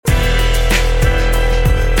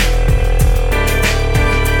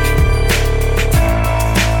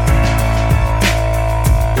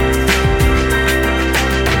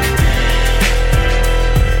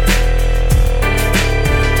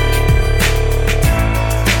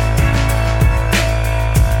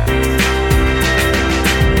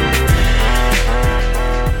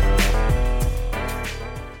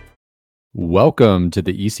Welcome to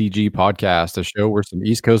the ECG podcast, a show where some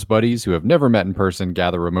East Coast buddies who have never met in person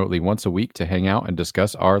gather remotely once a week to hang out and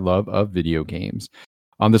discuss our love of video games.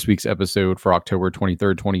 On this week's episode for October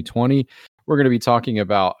 23rd, 2020, we're going to be talking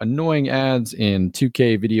about annoying ads in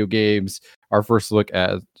 2K video games, our first look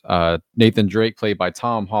at Nathan Drake played by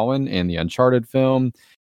Tom Holland in the Uncharted film,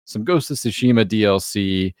 some Ghost of Tsushima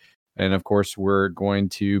DLC, and of course, we're going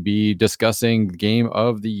to be discussing Game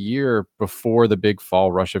of the Year before the big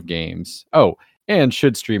fall rush of games. Oh, and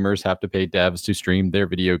should streamers have to pay devs to stream their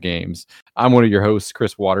video games? I'm one of your hosts,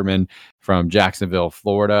 Chris Waterman from Jacksonville,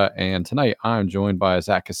 Florida. And tonight I'm joined by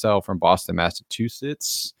Zach Cassell from Boston,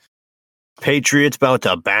 Massachusetts. Patriots about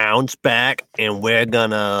to bounce back, and we're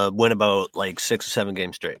going to win about like 6 or 7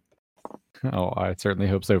 games straight. Oh, I certainly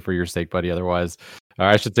hope so for your sake, buddy. Otherwise,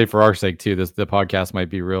 I should say for our sake too. The podcast might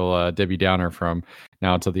be real Debbie Downer from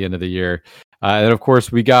now until the end of the year. And of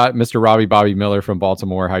course, we got Mr. Bobby Miller from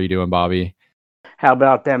Baltimore. How you doing, Bobby? How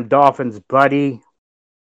about them Dolphins, buddy?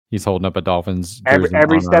 He's holding up a Dolphins jersey.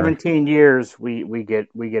 Every 17 years, we get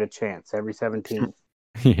a chance. Every 17.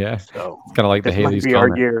 Yeah, so it's kind of like the Haley's be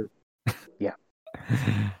our year. Yeah.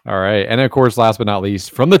 All right, and of course, last but not least,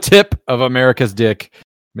 from the tip of America's dick,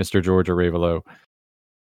 Mr. George Arevalo.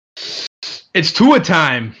 It's Tua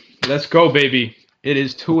time. Let's go, baby. It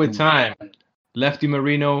is Tua time. Lefty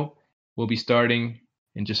Marino will be starting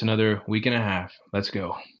in just another week and a half. Let's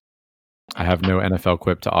go. I have no NFL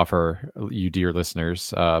quip to offer you, dear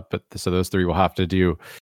listeners, but so those three will have to do.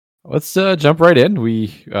 Let's jump right in. We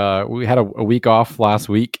had a week off last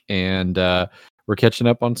week, and we're catching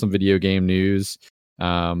up on some video game news.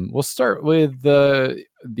 We'll start with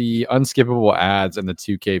the unskippable ads in the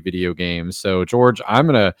 2K video games. So, George, I'm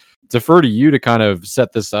going to defer to you to kind of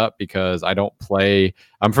set this up because I don't play.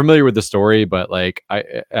 I'm familiar with the story, but like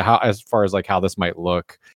as far as like how this might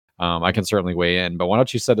look, I can certainly weigh in. But why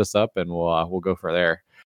don't you set us up and we'll go for there.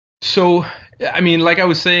 So, I mean, like I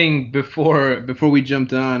was saying before we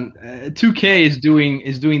jumped on, 2K is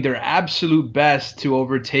doing their absolute best to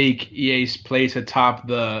overtake EA's place atop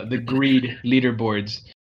the greed leaderboards.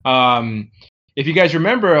 If you guys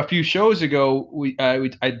remember, a few shows ago,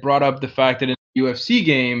 I brought up the fact that in the UFC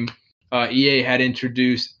game, EA had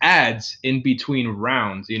introduced ads in between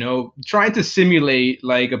rounds. You know, trying to simulate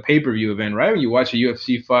like a pay-per-view event, right? When you watch a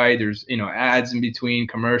UFC fight, there's ads in between,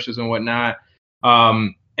 commercials and whatnot.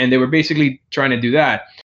 And they were basically trying to do that.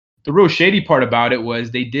 The real shady part about it was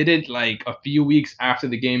they did it like a few weeks after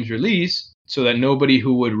the game's release so that nobody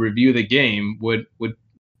who would review the game would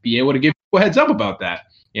be able to give people a heads up about that,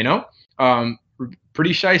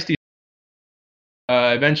 pretty shiesty.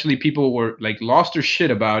 Eventually people were like lost their shit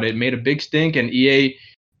about it, made a big stink, and EA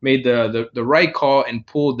made the right call and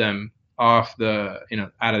pulled them off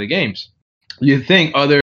out of the games. You'd think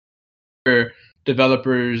other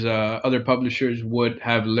developers, other publishers would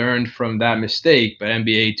have learned from that mistake, but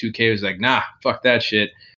NBA 2K was like, nah, fuck that shit.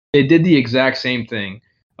 They did the exact same thing.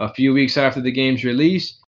 A few weeks after the game's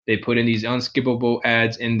release, they put in these unskippable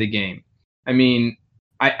ads in the game. I mean,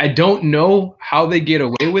 I don't know how they get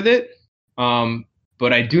away with it,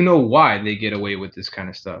 but I do know why they get away with this kind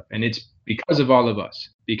of stuff, and it's because of all of us,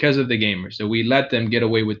 because of the gamers. So we let them get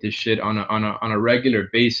away with this shit on a regular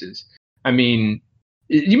basis. I mean,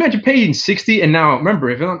 you mentioned paying $60, and now remember,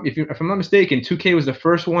 if I'm not mistaken, 2K was the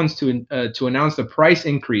first ones to announce the price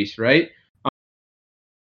increase, right?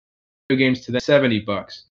 Games to the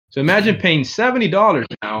 $70. So imagine paying $70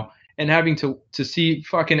 now and having to see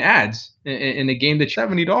fucking ads in a game that's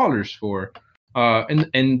 $70 for,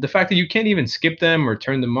 and the fact that you can't even skip them or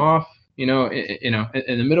turn them off, in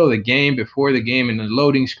the middle of the game, before the game, in the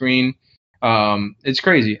loading screen, it's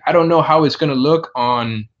crazy. I don't know how it's gonna look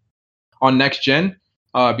on next gen.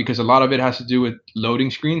 Because a lot of it has to do with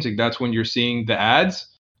loading screens. Like that's when you're seeing the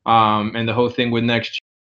ads. And the whole thing with next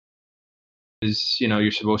is,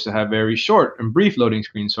 you're supposed to have very short and brief loading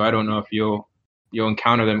screens. So I don't know if you'll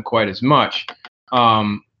encounter them quite as much.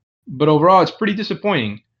 But overall, it's pretty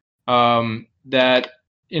disappointing that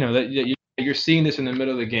you're seeing this in the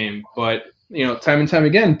middle of the game. But time and time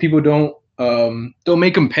again, people don't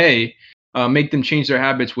make them pay, make them change their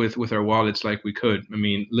habits with our wallets like we could. I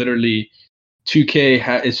mean, literally.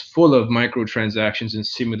 2K is full of microtransactions and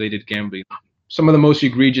simulated gambling. Some of the most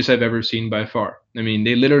egregious I've ever seen by far. I mean,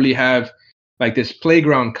 they literally have like this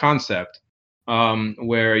playground concept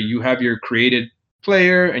where you have your created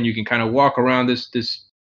player and you can kind of walk around this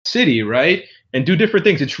city, right? And do different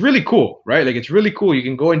things. It's really cool, right? Like, it's really cool. You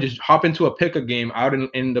can go and just hop into a pick-a game out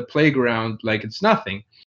in the playground like it's nothing.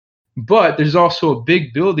 But there's also a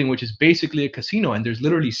big building, which is basically a casino, and there's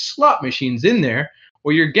literally slot machines in there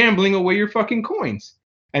where you're gambling away your fucking coins.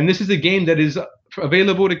 And this is a game that is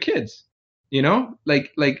available to kids. You know,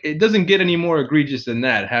 like it doesn't get any more egregious than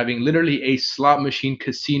that. Having literally a slot machine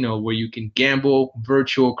casino where you can gamble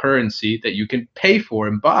virtual currency that you can pay for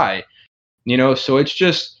and buy. You know, so it's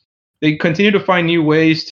just they continue to find new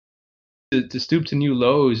ways to stoop to new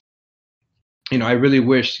lows. You know, I really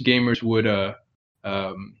wish gamers would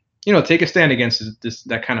take a stand against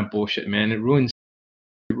that kind of bullshit, man. It ruins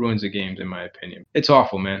the games, in my opinion. It's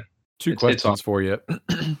awful, man. Two questions for you.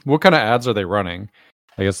 What kind of ads are they running?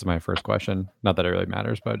 I guess is my first question. Not that it really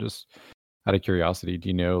matters, but just out of curiosity, do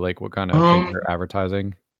you know like what kind of thing they're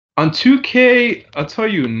advertising? On 2K, I'll tell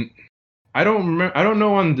you, I don't remember. I don't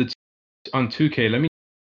know on 2K. Let me.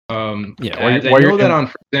 I know that on,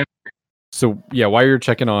 for example. So yeah, while you're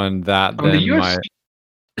checking on that, on then the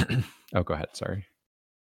UFC. Oh, go ahead. Sorry.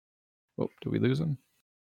 Oh, did we lose him?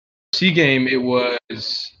 UFC game. It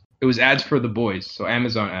was ads for The Boys, so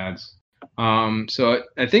Amazon ads. So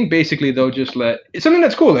I think basically they'll just it's something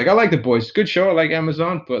that's cool. Like I like The Boys, good show. I like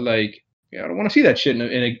Amazon, but like I don't want to see that shit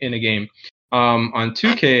in a game. On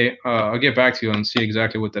 2K, I'll get back to you and see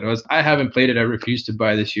exactly what that was. I haven't played it. I refuse to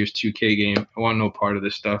buy this year's 2K game. I want no part of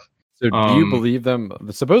this stuff. So do you believe them?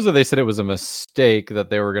 Supposedly they said it was a mistake that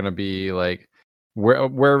they were going to be like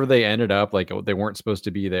wherever they ended up. Like they weren't supposed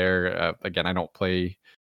to be there. Again, I don't play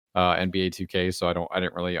NBA 2K, so I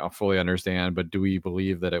didn't really fully understand. But do we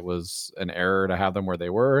believe that it was an error to have them where they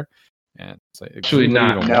were? And actually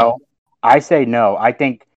not. No, I say no. I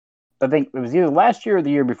think it was either last year or the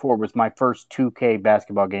year before was my first 2K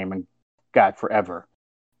basketball game, and God, forever.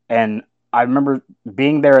 And I remember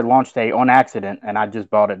being there at launch day on accident, and I just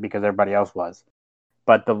bought it because everybody else was.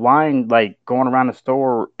 But the line, like going around the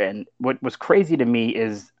store, and what was crazy to me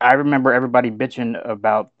is I remember everybody bitching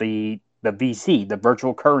about the VC, the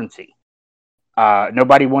virtual currency.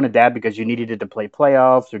 Nobody wanted that because you needed it to play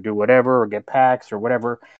playoffs or do whatever or get packs or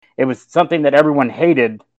whatever. It was something that everyone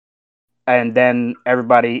hated. And then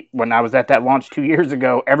everybody, when I was at that launch 2 years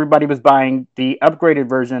ago, everybody was buying the upgraded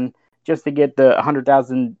version just to get the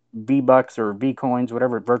 100,000 V-Bucks or V-Coins,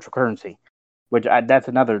 whatever, virtual currency, which that's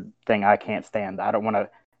another thing I can't stand. I don't want to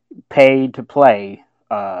pay to play.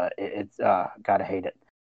 Gotta hate it.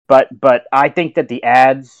 But I think that the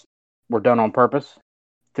ads were done on purpose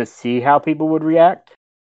to see how people would react.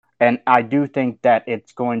 And I do think that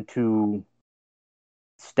it's going to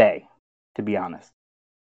stay, to be honest.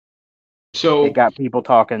 So it got people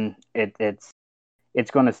talking. It's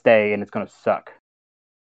going to stay and it's going to suck.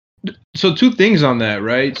 So two things on that,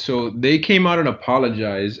 right? So they came out and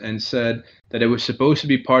apologized and said that it was supposed to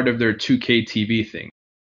be part of their 2K TV thing.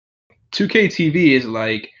 2K TV is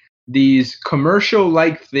like these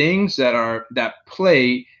commercial-like things that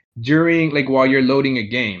play during, like, while you're loading a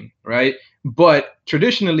game, right? But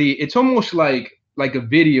traditionally, it's almost like a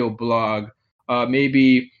video blog.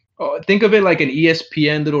 Maybe think of it like an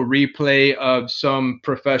ESPN little replay of some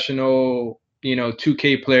professional,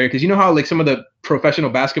 2K player. Because you know how like some of the professional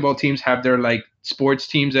basketball teams have their like sports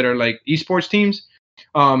teams that are like esports teams.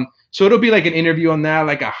 So it'll be like an interview on that,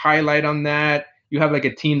 like a highlight on that. You have like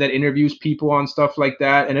a team that interviews people on stuff like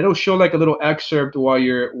that, and it'll show like a little excerpt while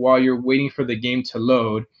you're waiting for the game to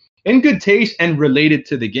load, in good taste and related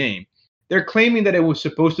to the game. They're claiming that it was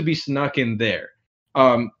supposed to be snuck in there.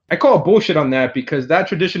 I call bullshit on that because that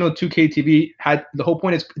traditional 2K TV had the whole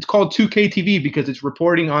point. It's called 2K TV because it's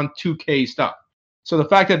reporting on 2K stuff. So the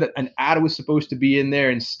fact that an ad was supposed to be in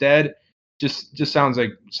there instead just sounds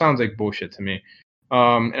like bullshit to me.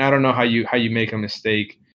 And I don't know how you make a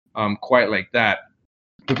mistake quite like that.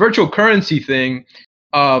 The virtual currency thing,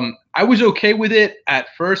 I was okay with it at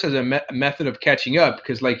first as a method of catching up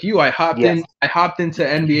because, like you, I hopped into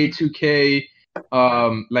NBA 2K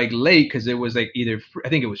like late because it was like I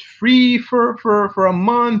think it was free for a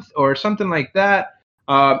month or something like that.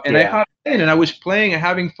 And I hopped in and I was playing and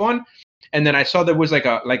having fun. And then I saw there was like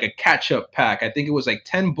a catch-up pack. I think it was like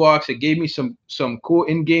 $10. It gave me some cool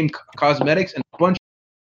in-game cosmetics and a bunch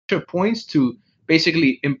of points to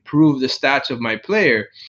basically improve the stats of my player.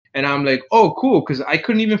 And I'm like, oh, cool, because I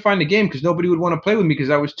couldn't even find the game because nobody would want to play with me because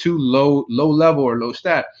I was too low level or low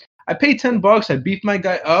stat. I paid $10. I beefed my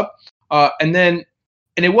guy up. And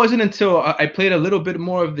it wasn't until I played a little bit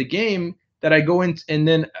more of the game that I go in, and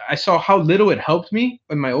then I saw how little it helped me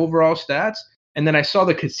in my overall stats. And then I saw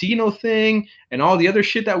the casino thing and all the other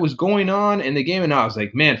shit that was going on in the game. And I was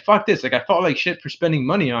like, man, fuck this. Like, I felt like shit for spending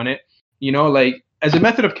money on it, like as a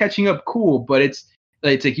method of catching up. Cool. But it's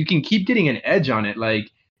like you can keep getting an edge on it. Like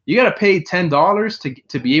you got to pay $10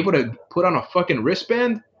 to be able to put on a fucking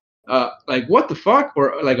wristband. Like what the fuck?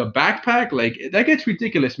 Or like a backpack? Like that gets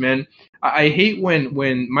ridiculous, man. I hate when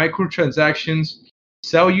microtransactions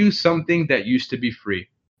sell you something that used to be free.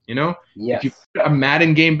 You know, Yes. if you put a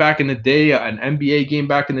Madden game back in the day, an NBA game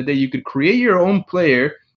back in the day, you could create your own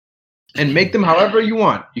player and make them however you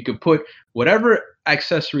want. You could put whatever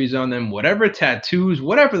accessories on them, whatever tattoos,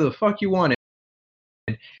 whatever the fuck you want.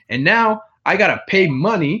 And now I gotta pay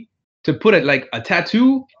money to put it like a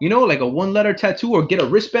tattoo, you know, like a 1-letter tattoo, or get a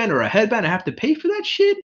wristband or a headband. I have to pay for that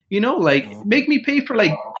shit, you know, like make me pay for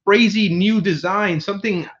like crazy new design,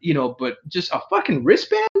 something, you know, but just a fucking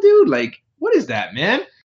wristband, dude. Like, what is that, man?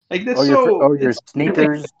 Like that's your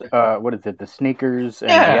sneakers. What is it? The sneakers and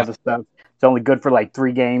the other stuff. It's only good for like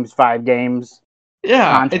 3 games, 5 games.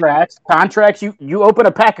 Yeah. Contracts. You open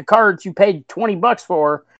a pack of cards you paid $20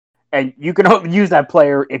 for, and you can use that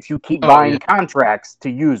player if you keep buying contracts to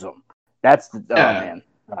use them. That's the man.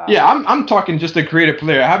 I'm talking just a creative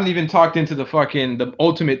player. I haven't even talked into the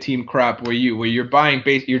ultimate team crap where you're buying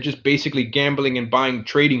you're just basically gambling and buying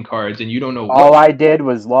trading cards and you don't know. All I did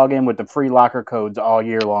was log in with the free locker codes all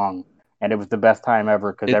year long, and it was the best time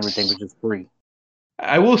ever because everything was just free.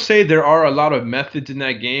 I will say there are a lot of methods in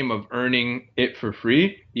that game of earning it for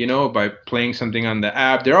free, you know, by playing something on the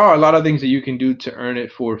app. There are a lot of things that you can do to earn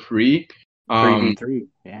it for free. 3v3,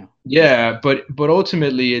 yeah. Yeah, but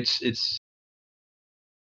ultimately it's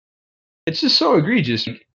just so egregious.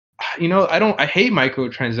 You know, I hate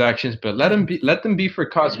microtransactions, but let them be for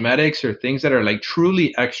cosmetics or things that are like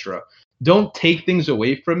truly extra. Don't take things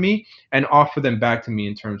away from me and offer them back to me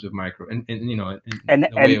in terms of micro and you know in the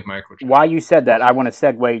way of microtransactions. While you said that, I want to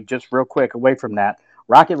segue just real quick away from that.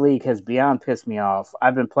 Rocket League has beyond pissed me off.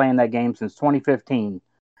 I've been playing that game since 2015,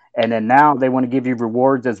 and then now they want to give you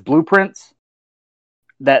rewards as blueprints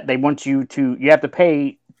that they want you have to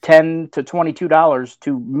pay $10 to $22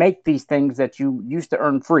 to make these things that you used to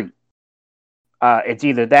earn free. It's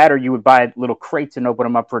either that or you would buy little crates and open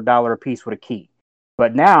them up for $1 a piece with a key.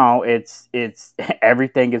 But now it's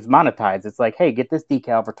everything is monetized. It's like, hey, get this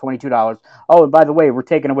decal for $22. Oh, and by the way, we're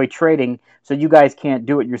taking away trading, so you guys can't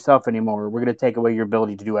do it yourself anymore. We're going to take away your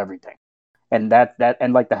ability to do everything. And that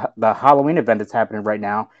and like the Halloween event that's happening right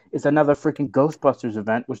now is another freaking Ghostbusters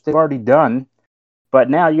event, which they've already done. But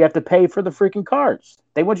now you have to pay for the freaking cards.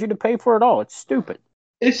 They want you to pay for it all. It's stupid.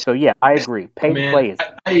 So yeah, I agree. Pay to play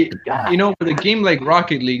is. You know, with a game like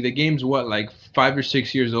Rocket League, the game's what, like 5 or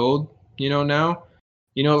 6 years old. You know now.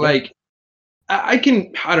 You know, like I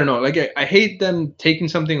don't know. Like I hate them taking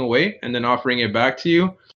something away and then offering it back to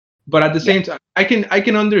you. But at the same time, I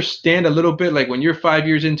can understand a little bit, like when you're 5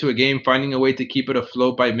 years into a game, finding a way to keep it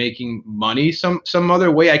afloat by making money some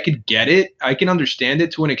other way. I could get it. I can understand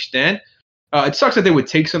it to an extent. It sucks that they would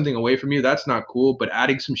take something away from you. That's not cool. But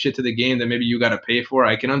adding some shit to the game that maybe you got to pay for,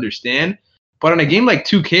 I can understand. But on a game like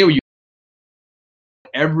 2K, where you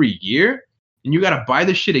every year and you got to buy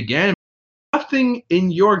the shit again, nothing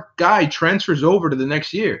in your guy transfers over to the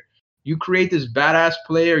next year. You create this badass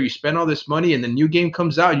player, you spend all this money, and the new game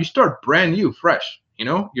comes out, you start brand new, fresh. You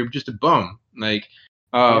know, you're just a bum. Like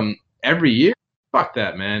every year, fuck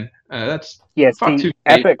that, man. That's fuck 2K,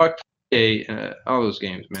 Epic. Fuck 2K, all those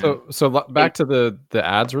games, man. So back to the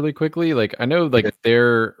ads really quickly. Like I know, like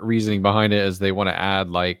their reasoning behind it is they want to add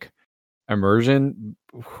like immersion.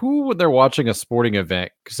 Who when they're watching a sporting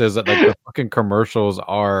event says that like the fucking commercials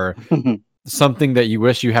are something that you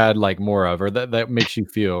wish you had like more of, or that makes you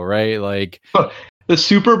feel right, like the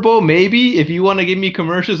Super Bowl. Maybe if you want to give me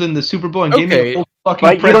commercials in the Super Bowl and give me a full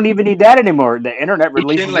fucking but you don't even need that anymore. The internet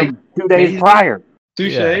releases like 2 days prior.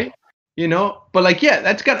 Touche. You know, but like,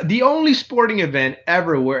 that's got the only sporting event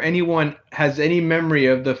ever where anyone has any memory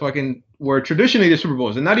of the fucking where traditionally the Super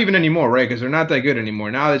Bowls, and not even anymore, right? Because they're not that good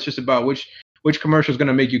anymore. Now it's just about which commercial is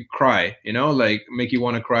gonna make you cry. You know, like make you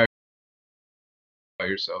want to cry by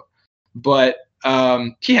yourself. But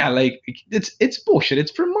like it's bullshit.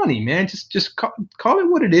 It's for money, man. Just call it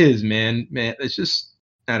what it is, man. It's just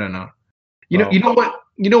I don't know. You know what?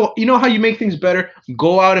 You know how you make things better?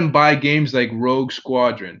 Go out and buy games like Rogue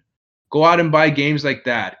Squadron. Go out and buy games like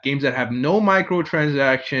that. Games that have no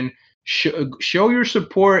microtransaction. Show your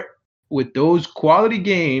support with those quality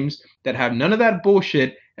games that have none of that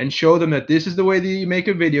bullshit, and show them that this is the way that you make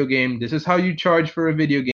a video game. This is how you charge for a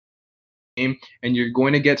video game, and you're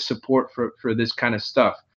going to get support for this kind of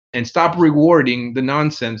stuff. And stop rewarding the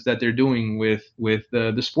nonsense that they're doing with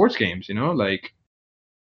the sports games. You know, like.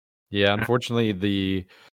 Yeah, unfortunately,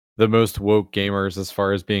 the most woke gamers, as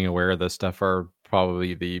far as being aware of this stuff, are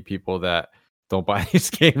probably the people that don't buy these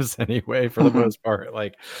games anyway, for the most part.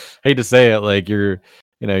 Like, hate to say it, like your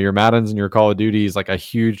Maddens and your Call of Duties, like a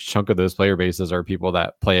huge chunk of those player bases are people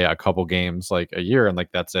that play a couple games like a year, and like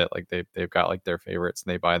that's it. Like they've got like their favorites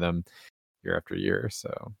and they buy them year after year.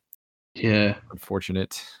 So yeah,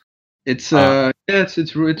 unfortunate. It's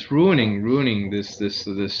it's ruining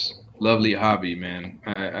this lovely hobby, man.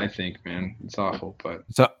 I think, man, it's awful. But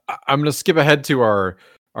So I'm going to skip ahead to our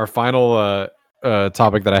final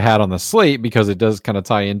topic that I had on the slate because it does kind of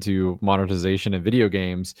tie into monetization in video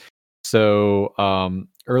games. So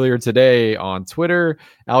earlier today on Twitter,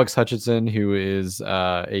 Alex Hutchinson, who is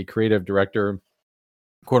a creative director,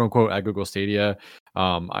 quote unquote, at Google Stadia,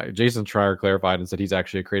 Jason Schreier clarified and said he's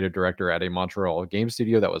actually a creative director at a Montreal game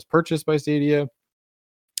studio that was purchased by Stadia.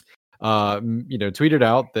 Tweeted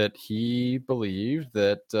out that he believed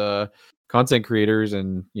that content creators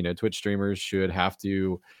and Twitch streamers should have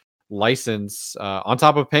to license, on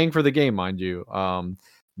top of paying for the game, mind you,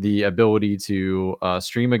 the ability to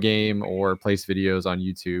stream a game or place videos on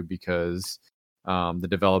YouTube because the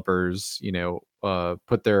developers,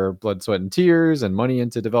 put their blood, sweat, and tears and money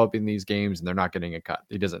into developing these games, and they're not getting a cut.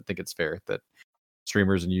 He doesn't think it's fair that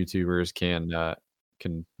streamers and YouTubers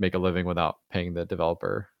can make a living without paying the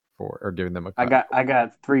developer or giving them a cut. I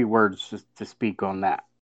got 3 words to speak on that.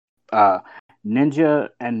 Ninja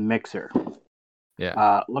and Mixer.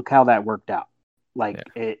 Yeah. Look how that worked out. Like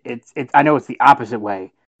it's I know it's the opposite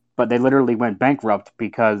way, but they literally went bankrupt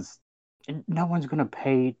because no one's gonna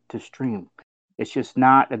pay to stream. It's just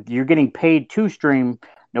not. You're getting paid to stream.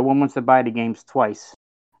 No one wants to buy the games twice,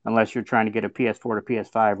 unless you're trying to get a PS4 to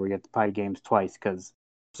PS5 where you have to buy games twice because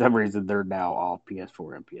for some reason they're now all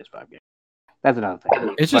PS4 and PS5 games. That's another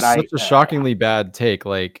thing. It's just such a shockingly bad take.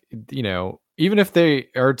 Like, even if they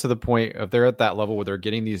are to the point, if they're at that level where they're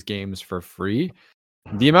getting these games for free,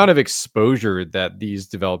 the amount of exposure that these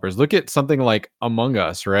developers look at something like Among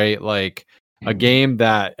Us, right? Like a game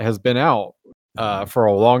that has been out for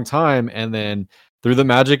a long time, and then through the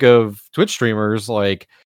magic of Twitch streamers, like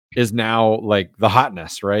is now like the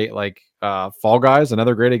hotness, right? Like Fall Guys,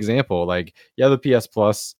 another great example. Like, yeah, the PS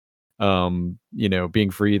Plus,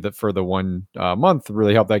 being free for the 1 month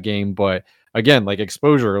really helped that game. But again, like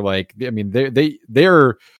exposure, like, I mean,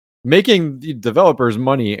 they're making the developers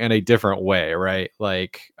money in a different way, right?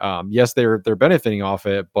 Like, yes, they're benefiting off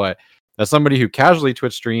it, but as somebody who casually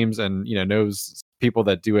Twitch streams and knows people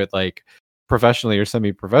that do it like professionally or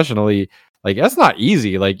semi-professionally, like that's not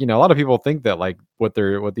easy. Like, a lot of people think that like what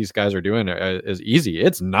these guys are doing is easy.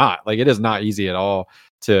 It's not. Like, it is not easy at all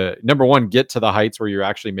to, number one, get to the heights where you're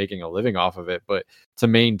actually making a living off of it, but to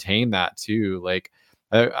maintain that too. Like,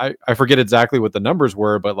 I forget exactly what the numbers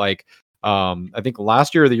were, but like I think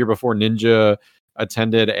last year or the year before, Ninja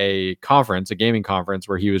attended a gaming conference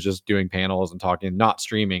where he was just doing panels and talking, not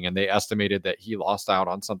streaming, and they estimated that he lost out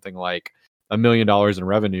on something like $1 million in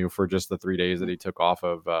revenue for just the 3 days that he took off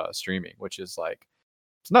of streaming, which is like,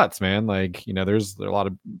 it's nuts, man. Like, there's a lot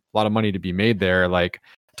of money to be made there. Like,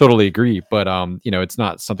 totally agree, but it's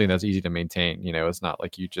not something that's easy to maintain. It's not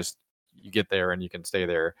like you get there and you can stay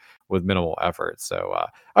there with minimal effort. So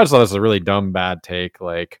I just thought this was a really dumb, bad take.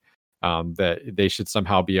 Like, that they should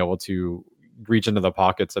somehow be able to reach into the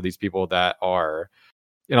pockets of these people that are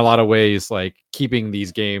in a lot of ways like keeping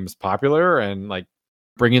these games popular and like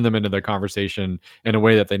bringing them into the conversation in a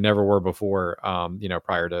way that they never were before,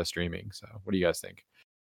 prior to streaming. So what do you guys think?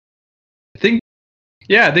 I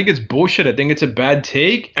think it's bullshit. I think it's a bad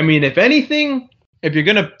take. I mean, if anything, if you're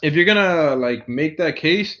gonna like make that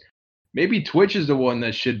case, maybe Twitch is the one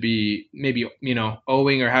that should be maybe,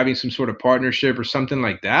 owing or having some sort of partnership or something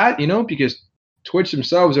like that, because Twitch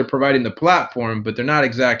themselves are providing the platform, but they're not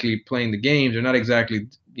exactly playing the games. They're not exactly,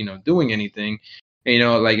 doing anything.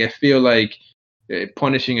 And, like, I feel like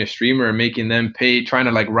punishing a streamer and making them pay, trying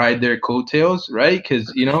to like ride their coattails, right?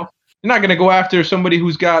 Because, you're not going to go after somebody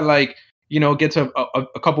who's got like, gets a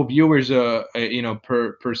couple viewers,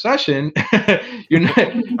 per session. You're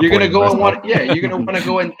gonna go and want, you're gonna want to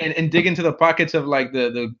go and dig into the pockets of like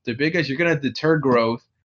the biggest. You're gonna deter growth.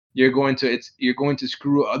 You're going to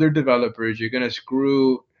screw other developers. You're gonna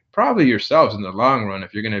screw probably yourselves in the long run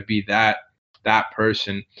if you're gonna be that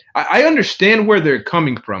person. I understand where they're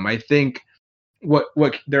coming from. I think what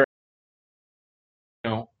they're,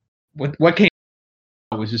 what came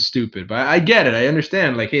was just stupid, but I get it. I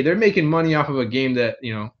understand. Like, hey, they're making money off of a game that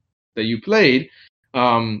that you played.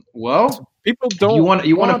 Well, people don't.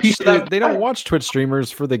 You want a piece of that. They don't watch Twitch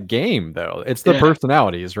streamers for the game, though. It's the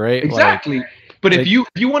personalities, right? Exactly. Like, but if you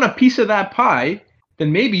want a piece of that pie,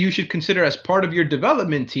 then maybe you should consider as part of your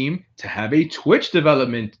development team to have a Twitch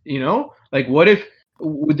development. Like, what if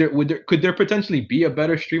could there potentially be a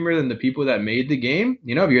better streamer than the people that made the game?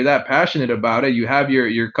 If you're that passionate about it, you have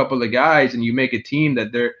your couple of guys and you make a team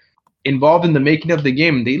that they're involved in the making of the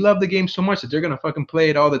game. They love the game so much that they're going to fucking play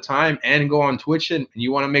it all the time and go on Twitch, and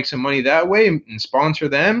you want to make some money that way and sponsor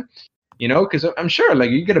them, because I'm sure like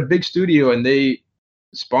you get a big studio and they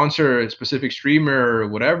sponsor a specific streamer or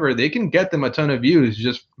whatever, they can get them a ton of views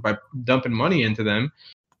just by dumping money into them.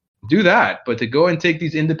 Do that. But to go and take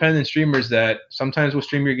these independent streamers that sometimes will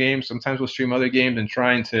stream your games, sometimes will stream other games, and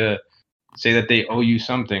trying to say that they owe you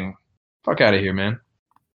something, fuck out of here, man.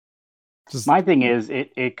 My thing is,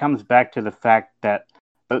 it comes back to the fact that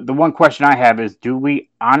the one question I have is, do we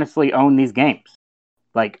honestly own these games?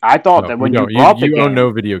 Like, I thought that when you bought the game, you own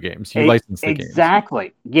no video games. You license the games.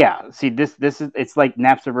 Exactly. Yeah. See, this is, it's like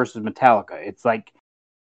Napster versus Metallica. It's like,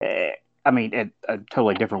 I mean, in a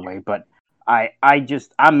totally different way, but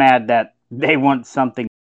I'm mad that they want something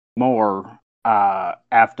more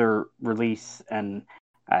after release, and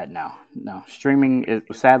no. Streaming is,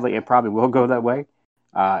 sadly, it probably will go that way.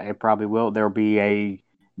 It probably will. There'll be a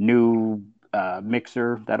new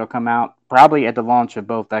mixer that'll come out probably at the launch of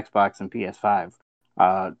both Xbox and PS5.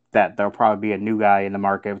 That there'll probably be a new guy in the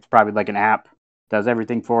market. It's probably like an app, does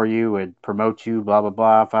everything for you. It promotes you, blah, blah,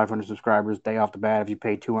 blah. 500 subscribers, day off the bat. If you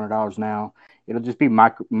pay $200 now, it'll just be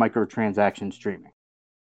microtransaction streaming.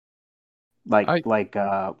 What is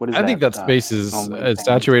that? I think that space is as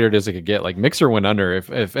saturated as it could get. Like, Mixer went under.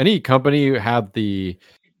 If any company had the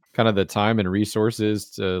kind of the time and resources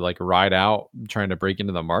to like ride out trying to break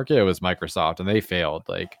into the market, it was Microsoft, and they failed.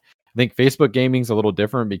 Like, I think Facebook gaming's a little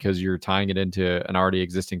different because you're tying it into an already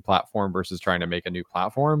existing platform versus trying to make a new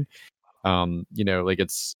platform. Like,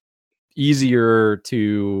 it's easier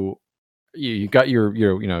to you got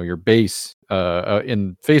your base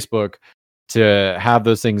in Facebook to have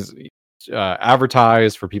those things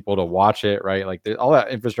advertised for people to watch it, right? Like, all that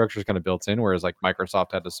infrastructure is kind of built in, whereas like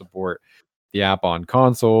Microsoft had to support the app on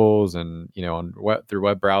consoles and on through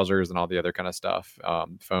web browsers and all the other kind of stuff,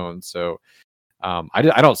 phones. So I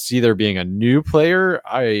don't see there being a new player.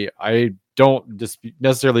 I don't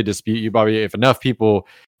necessarily dispute you, Bobby. If enough people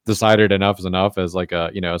decided enough is enough, as like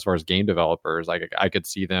as far as game developers, like I could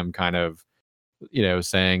see them kind of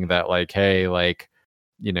saying that, like, hey, like,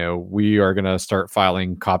 we are going to start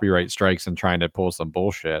filing copyright strikes and trying to pull some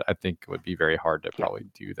bullshit. I think it would be very hard to probably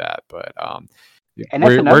do that. But and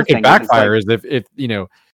where it can backfire is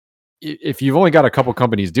if you've only got a couple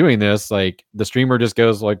companies doing this, like, the streamer just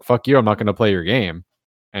goes like, fuck you, I'm not going to play your game.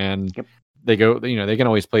 And they go, they can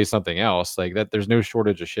always play something else like that. There's no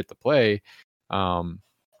shortage of shit to play.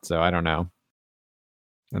 So I don't know.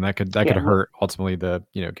 And that could hurt ultimately the,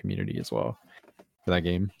 community as well for that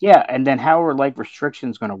game. Yeah. And then how are like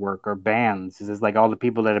restrictions going to work, or bans? Is this like all the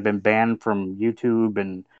people that have been banned from YouTube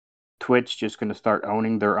and Twitch just going to start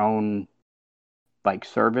owning their own like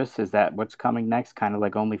service? Is that what's coming next? Kind of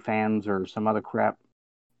like OnlyFans or some other crap?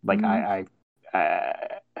 Like, I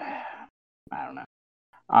don't know.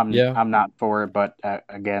 I'm not for it, but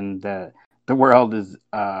again, the world is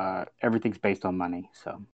everything's based on money.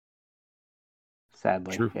 So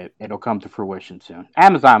sadly, it'll come to fruition soon.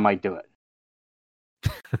 Amazon might do it.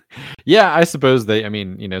 Yeah, I suppose they. I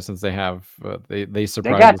mean, since they have they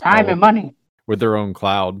surprise. They got time and money with their own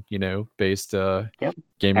cloud, based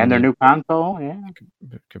gaming, and their new console. Yeah,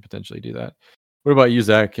 could potentially do that. What about you,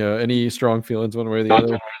 Zach? Any strong feelings one way or the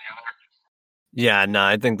other? Yeah, no,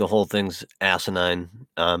 I think the whole thing's asinine.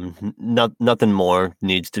 Nothing more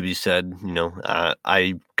needs to be said.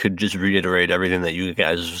 I could just reiterate everything that you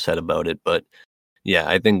guys said about it, but yeah,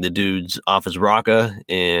 I think the dude's off his rocker,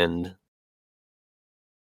 and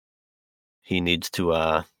he needs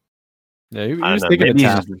to. Yeah, he was taking a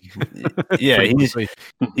tap. Yeah,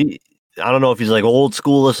 I don't know if he's like old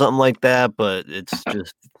school or something like that, but it's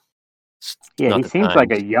just. Yeah, he seems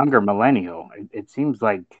like a younger millennial. It seems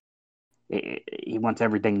like he wants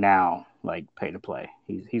everything now, like pay to play.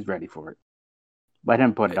 He's ready for it. Let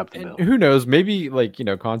him put it up the bill. Who knows? Maybe like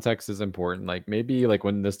context is important. Like maybe like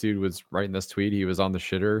when this dude was writing this tweet, he was on the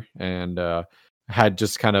shitter and had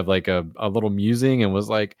just kind of like a little musing and was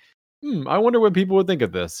like, I wonder what people would think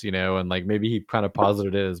of this, and like maybe he kind of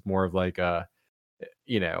posited it as more of like a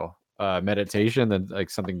meditation than like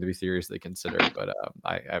something to be seriously considered. But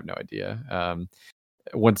I have no idea.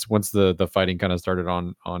 Once the fighting kind of started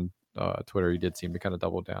on Twitter, he did seem to kind of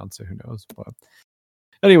double down. So who knows? But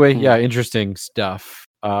anyway, yeah, interesting stuff.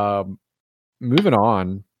 Moving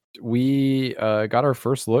on, we got our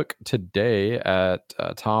first look today at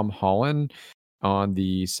Tom Holland on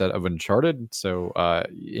the set of Uncharted. So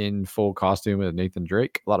in full costume with Nathan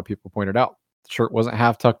Drake. A lot of people pointed out the shirt wasn't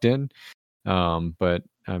half tucked in, but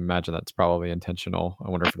I imagine that's probably intentional. I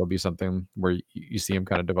wonder if it'll be something where you see him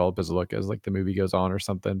kind of develop his look as like the movie goes on or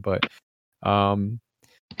something. But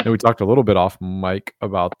we talked a little bit off mic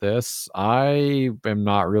about this. I am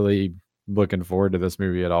not really looking forward to this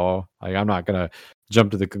movie at all. Like, I'm not gonna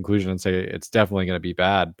jump to the conclusion and say it's definitely gonna be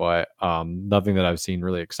bad, but nothing that I've seen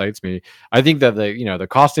really excites me. I think that the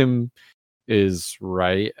costume is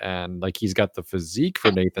right, and like he's got the physique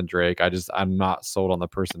for Nathan Drake. I'm not sold on the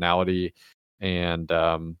personality, and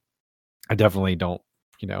I definitely don't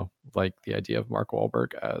like the idea of Mark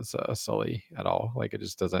Wahlberg as Sully at all. Like, it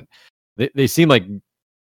just doesn't. They seem like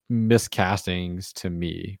miscastings to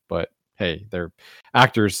me, but hey, they're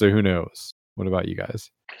actors, so who knows? What about you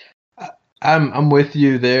guys? I'm with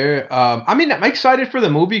you there. I mean, I'm excited for the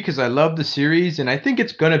movie because I love the series, and I think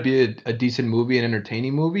it's gonna be a decent movie, an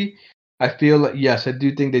entertaining movie. I feel like, yes, I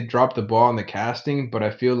do think they dropped the ball on the casting, but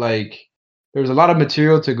I feel like there's a lot of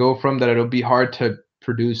material to go from that. It'll be hard to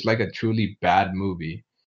produce like a truly bad movie.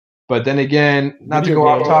 But then again, not to go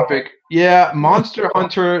off topic, yeah, Monster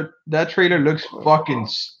Hunter, that trailer looks fucking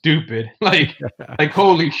stupid. Like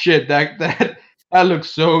holy shit, that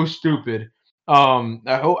looks so stupid.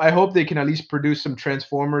 I hope they can at least produce some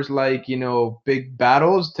Transformers like, big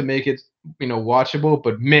battles to make it, watchable.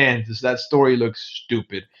 But man, that story looks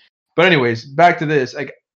stupid. But anyways, back to this.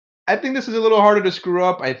 Like, I think this is a little harder to screw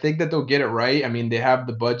up. I think that they'll get it right. I mean, they have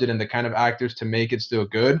the budget and the kind of actors to make it still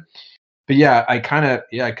good. But yeah, I kind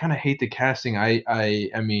of hate the casting. I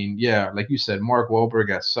mean, yeah, like you said, Mark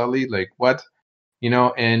Wahlberg as Sully, like what,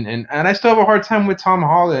 and I still have a hard time with Tom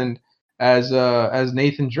Holland as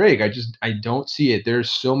Nathan Drake. I don't see it.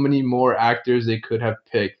 There's so many more actors they could have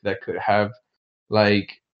picked that could have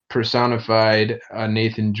like personified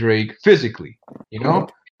Nathan Drake physically.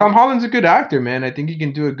 Tom Holland's a good actor, man. I think he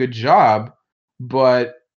can do a good job,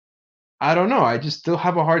 but I don't know. I just still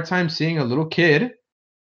have a hard time seeing a little kid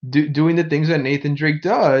doing the things that Nathan Drake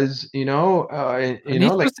does. He's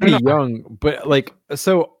supposed to be young, but like,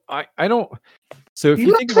 so I don't. So if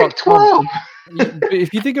you think about 12,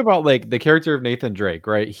 if you think about like the character of Nathan Drake,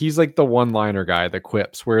 right? He's like the one-liner guy that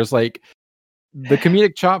quips, whereas like the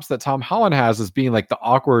comedic chops that Tom Holland has is being like the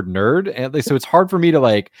awkward nerd, and so it's hard for me to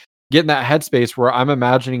like get in that headspace where I'm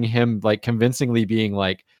imagining him like convincingly being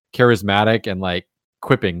like charismatic and like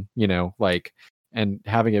quipping, like, and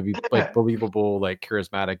having a like believable, like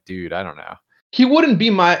charismatic dude. I don't know. He wouldn't be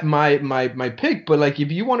my pick, but like if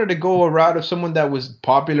you wanted to go a route of someone that was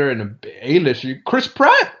popular and A-list, Chris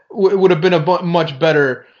Pratt would have been a much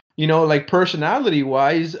better, like personality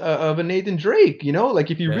wise of a Nathan Drake. Like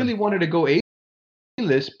if you really wanted to go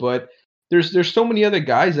A-list, but there's so many other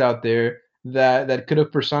guys out there that could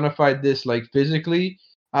have personified this like physically.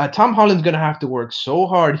 Tom Holland's gonna have to work so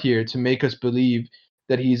hard here to make us believe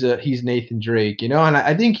that he's Nathan Drake, and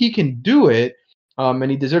I think he can do it.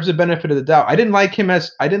 And he deserves the benefit of the doubt. I didn't like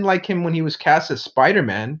him when he was cast as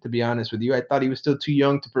Spider-Man, to be honest with you. I thought he was still too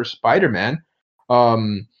young for Spider-Man.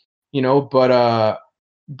 But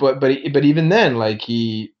even then, like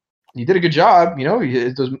he did a good job.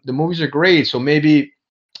 The movies are great. So maybe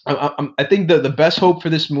I think the best hope for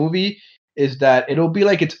this movie is that it'll be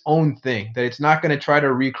like its own thing. That it's not going to try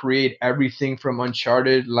to recreate everything from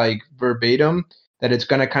Uncharted like verbatim. That it's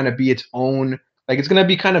going to kind of be its own. Like it's gonna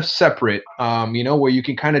be kind of separate, where you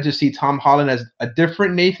can kind of just see Tom Holland as a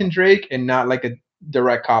different Nathan Drake and not like a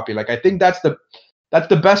direct copy. Like I think that's the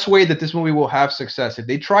best way that this movie will have success. If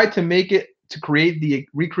they try to make it to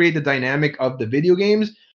recreate the dynamic of the video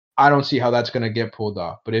games, I don't see how that's gonna get pulled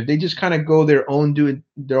off. But if they just kind of go their own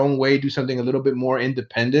way, do something a little bit more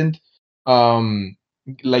independent,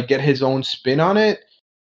 like get his own spin on it.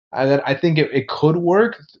 And then I think it could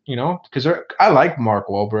work, because I like Mark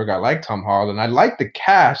Wahlberg, I like Tom Holland, I like the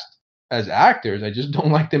cast as actors. I just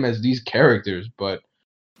don't like them as these characters. But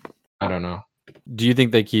I don't know. Do you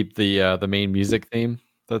think they keep the main music theme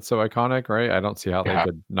that's so iconic? Right, I don't see how they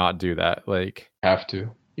could not do that. Like, you have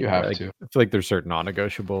to. I feel like there's certain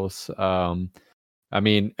non-negotiables. I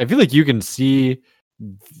mean, I feel like you can see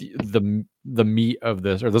the meat of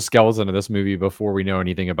this or the skeleton of this movie before we know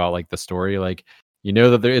anything about like the story. Like,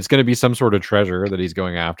 that it's going to be some sort of treasure that he's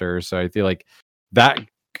going after. So I feel like that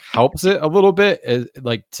helps it a little bit,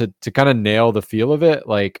 like to kind of nail the feel of it.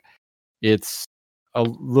 Like it's a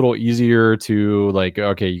little easier to like,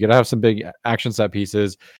 okay, you got to have some big action set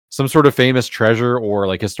pieces, some sort of famous treasure or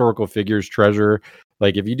like historical figures treasure.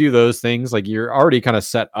 Like if you do those things, like you're already kind of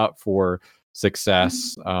set up for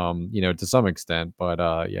success, to some extent.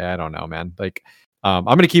 But yeah, I don't know, man. Like I'm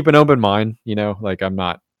going to keep an open mind, like I'm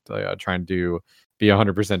not trying to be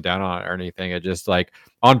 100% down on it or anything. It just like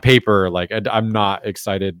on paper, like I'm not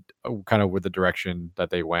excited kind of with the direction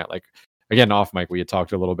that they went. Like again, off mic, we had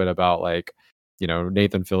talked a little bit about like,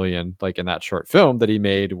 Nathan Fillion, like in that short film that he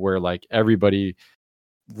made where like everybody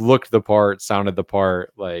looked the part, sounded the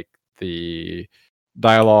part, like the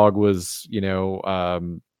dialogue was,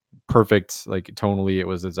 perfect. Like tonally, it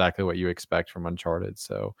was exactly what you expect from Uncharted.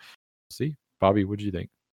 So, see, Bobby, what do you think?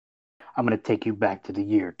 I'm going to take you back to the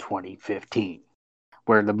year 2015,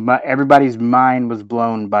 where everybody's mind was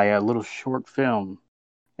blown by a little short film.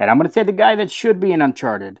 And I'm going to say the guy that should be in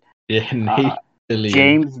Uncharted, Yeah, Nate Fillion.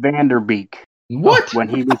 James Vanderbeek. What? When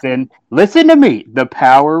he was in, listen to me, the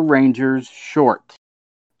Power Rangers short.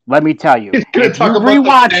 Let me tell you, He's gonna if talk you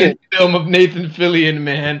about rewatch the it, film of Nathan Fillion,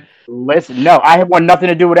 man. listen, no, I have want nothing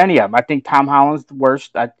to do with any of them. I think Tom Holland's the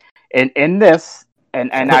worst. In this,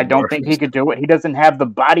 and I don't think he could do it. He doesn't have the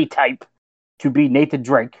body type to be Nathan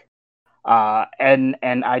Drake. And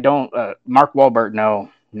I don't. Mark Wahlberg,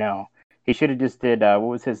 no. He should have just did. What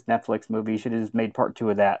was his Netflix movie? He should have just made part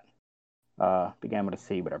 2 of that. Began with a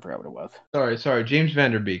C, but I forgot what it was. Sorry, James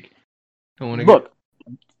Vanderbeek. Look,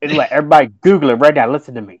 let everybody Google it right now.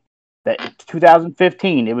 Listen to me. That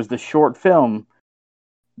 2015, it was the short film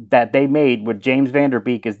that they made with James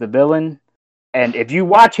Vanderbeek as the villain. And if you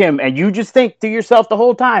watch him and you just think to yourself the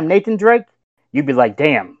whole time, Nathan Drake, you'd be like,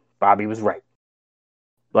 damn, Bobby was right.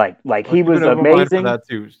 Like he was amazing. For that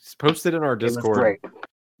too. Post it in our Discord.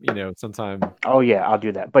 Sometime. Oh yeah, I'll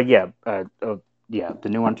do that. But yeah, the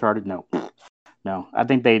new Uncharted, no. I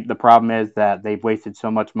think the problem is that they've wasted so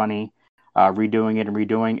much money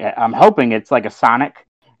redoing it. I'm hoping it's like a Sonic,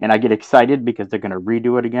 and I get excited because they're going to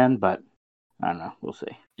redo it again. But I don't know. We'll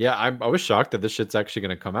see. Yeah, I was shocked that this shit's actually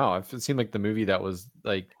going to come out. It seemed like the movie that was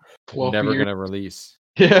like never going to release.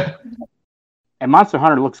 Yeah. And Monster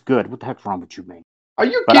Hunter looks good. What the heck's wrong with you, man? Are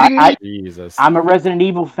you kidding me? Jesus. I'm a Resident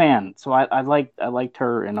Evil fan, so I liked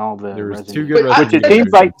her in all the. There was Resident 2 good Evil. Resident Which it Evil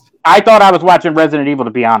seems like I thought I was watching Resident Evil,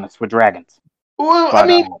 to be honest, with dragons. Well, but,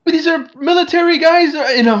 these are military guys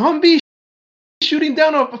in a Humvee shooting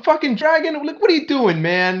down a fucking dragon. Like, what are you doing,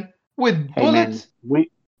 man? With bullets? Man,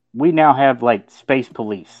 we now have like space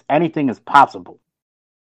police. Anything is possible.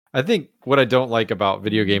 I think what I don't like about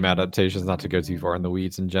video game adaptations, not to go too far in the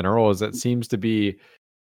weeds in general, is it seems to be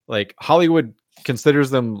like Hollywood considers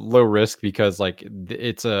them low risk because like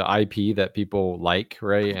it's a IP that people like,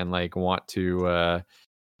 right? And like want to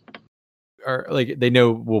or like they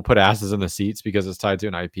know will put asses in the seats because it's tied to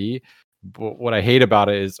an IP. But what I hate about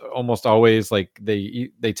it is almost always like they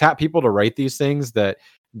tap people to write these things that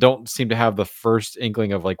don't seem to have the first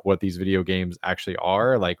inkling of like what these video games actually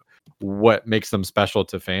are, like what makes them special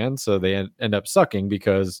to fans. So they end up sucking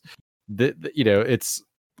because it's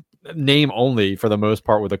name only for the most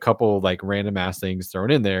part with a couple like random ass things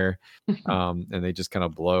thrown in there, and they just kind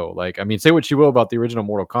of blow. Like, I mean, say what you will about the original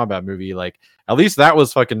Mortal Kombat movie, like at least that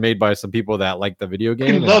was fucking made by some people that like the video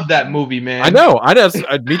game. I love that movie, man. I know,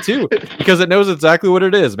 me too, because it knows exactly what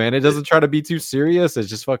it is, man. It doesn't try to be too serious. It's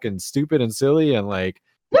just fucking stupid and silly, and like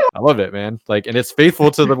I love it, man. Like, and it's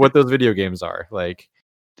faithful to what those video games are, like,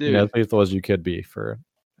 dude, as faithful as you could be for.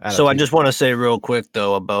 So I just want to say real quick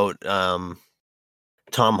though about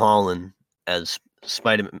Tom Holland as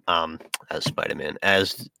Spider-Man,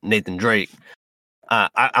 as Nathan Drake.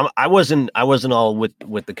 I wasn't all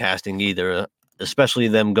with the casting either, especially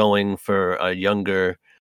them going for a younger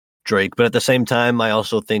Drake. But at the same time, I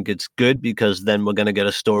also think it's good because then we're gonna get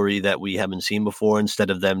a story that we haven't seen before instead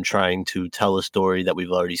of them trying to tell a story that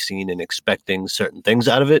we've already seen and expecting certain things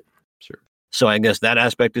out of it. Sure. So I guess that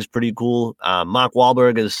aspect is pretty cool. Mark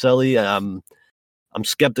Wahlberg as Sully. I'm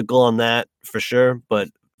skeptical on that for sure, but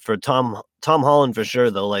for Tom Holland for sure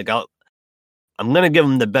though, like I'm gonna give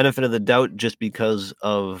him the benefit of the doubt just because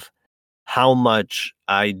of how much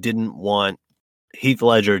I didn't want Heath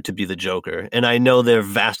Ledger to be the Joker, and I know they're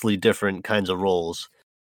vastly different kinds of roles,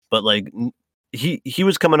 but like he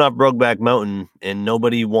was coming off Brokeback Mountain, and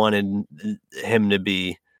nobody wanted him to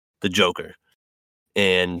be the Joker,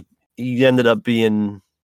 and he ended up being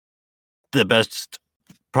the best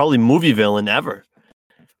probably movie villain ever.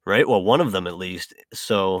 Right? Well, one of them at least.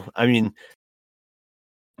 So, I mean,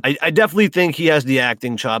 I definitely think he has the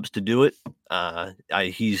acting chops to do it.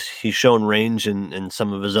 He's shown range in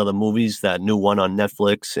some of his other movies. That new one on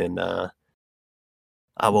Netflix, and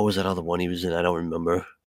what was that other one he was in? I don't remember.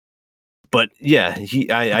 But yeah,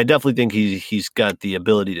 I definitely think he's got the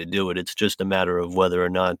ability to do it. It's just a matter of whether or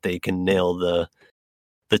not they can nail the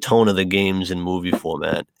tone of the games in movie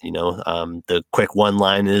format. The quick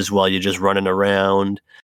one-liners while you're just running around.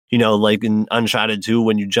 Like in Uncharted 2,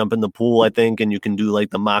 when you jump in the pool, I think, and you can do like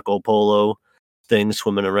the Marco Polo thing,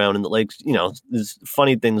 swimming around in the lakes. There's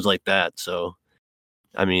funny things like that. So,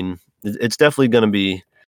 I mean, it's definitely going to be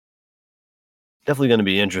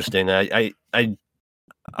interesting. I'm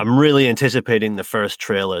really anticipating the first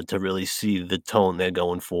trailer to really see the tone they're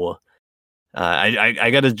going for.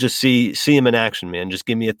 I got to just see him in action, man. Just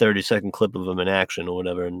give me a 30-second clip of him in action or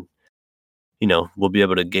whatever, and we'll be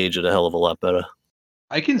able to gauge it a hell of a lot better.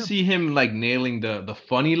 I can see him like nailing the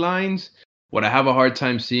funny lines. What I have a hard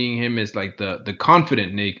time seeing him is like the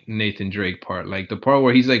confident Nathan Drake part, like the part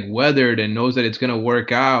where he's like weathered and knows that it's gonna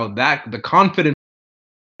work out. That the confident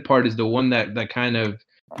part is the one that kind of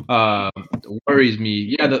worries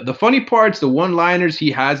me. Yeah, the funny parts, the one-liners,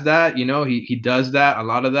 he has that. He does that, a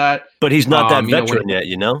lot of that. But he's not that veteran yet.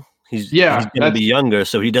 He's going to be younger,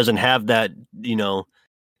 so he doesn't have that.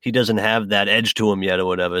 He doesn't have that edge to him yet, or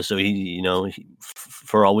whatever. So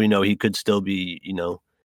for all we know, he could still be.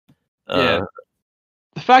 Yeah.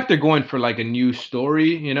 The fact they're going for like a new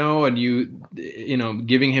story, and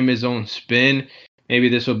giving him his own spin. Maybe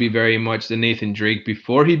this will be very much the Nathan Drake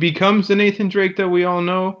before he becomes the Nathan Drake that we all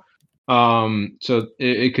know. So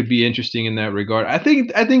it could be interesting in that regard. I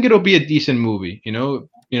think it'll be a decent movie.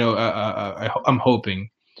 I'm hoping.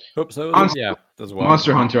 Hope so. Yeah, as well.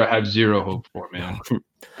 Monster Hunter, I have zero hope for, man. All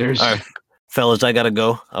right, fellas, I gotta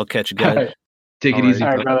go. I'll catch you guys. Take it easy,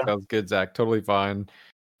 brother. Sounds good, Zach. Totally fine.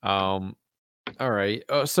 All right.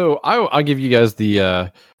 So I'll give you guys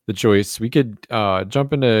the choice. We could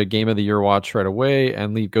jump into Game of the Year watch right away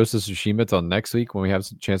and leave Ghost of Tsushima till next week when we have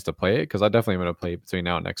a chance to play it, because I definitely am going to play it between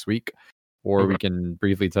now and next week. Or we can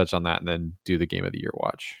briefly touch on that and then do the Game of the Year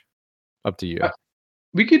watch. Up to you.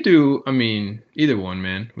 We could do, either one,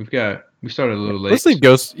 man. We started a little late. Let's leave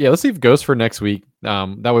Ghost. Yeah, let's leave Ghost for next week.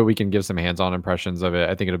 That way we can give some hands-on impressions of it.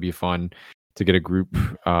 I think it'll be fun to get a group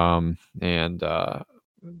and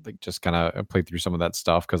like just kind of play through some of that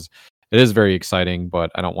stuff, because it is very exciting,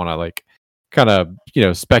 but I don't want to like kind of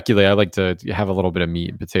speculate. I like to have a little bit of meat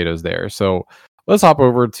and potatoes there. So let's hop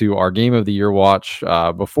over to our Game of the Year watch.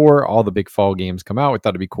 Before all the big fall games come out, we thought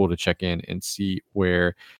it'd be cool to check in and see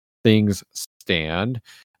where things stand.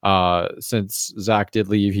 Since Zach did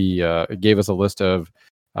leave, he gave us a list of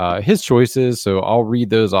his choices, so I'll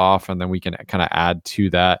read those off and then we can kind of add to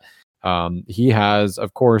that. He has,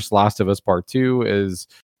 of course, Last of Us Part 2 is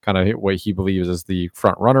kind of what he believes is the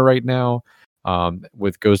front runner right now,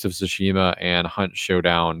 with Ghost of Tsushima and Hunt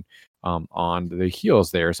Showdown on the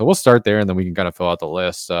heels there. So we'll start there and then we can kind of fill out the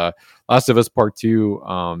list. Last of Us Part 2,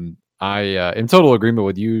 I in total agreement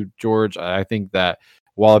with you, George. I think that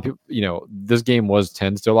while this game was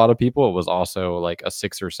 10s to a lot of people, it was also like a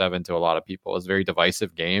 6 or 7 to a lot of people. It was a very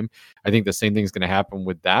divisive game. I think the same thing's going to happen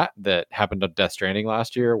with that happened to Death Stranding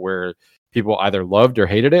last year, where people either loved or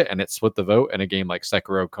hated it, and it split the vote, and a game like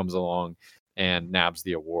Sekiro comes along and nabs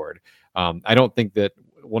the award. I don't think that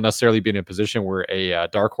we'll necessarily be in a position where a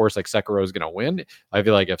dark horse like Sekiro is going to win. I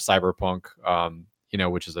feel like if Cyberpunk,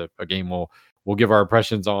 which is a game we'll give our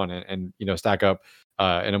impressions on and stack up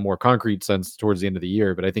in a more concrete sense towards the end of the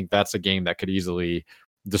year. But I think that's a game that could easily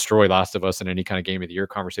destroy Last of Us in any kind of Game of the Year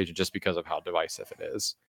conversation, just because of how divisive it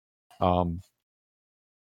is.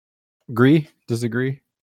 Agree? Disagree?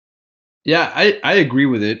 Yeah, I agree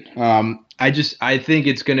with it. I think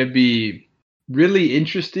it's going to be really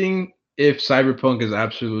interesting if Cyberpunk is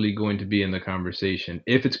absolutely going to be in the conversation,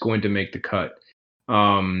 if it's going to make the cut.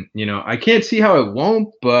 I can't see how it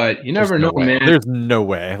won't, but you never know, man. There's no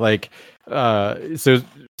way. Like, so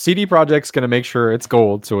CD Projekt's going to make sure it's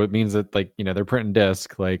gold, so it means that they're printing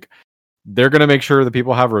disc. Like, they're going to make sure that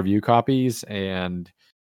people have review copies and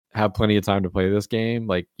have plenty of time to play this game.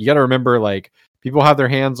 Like, you got to remember, like, people have their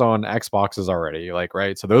hands on Xboxes already, like,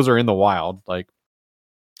 right? So those are in the wild. Like,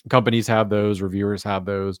 companies have those, reviewers have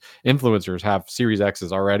those, influencers have Series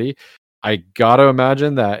X's already. I gotta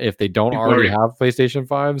imagine that if they don't already have PlayStation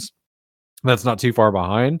 5s, that's not too far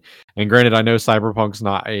behind. And granted, I know Cyberpunk's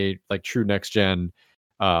not a like true next gen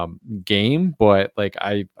game, but like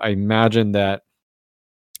I imagine that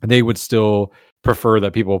they would still prefer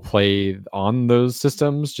that people play on those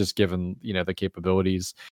systems, just given the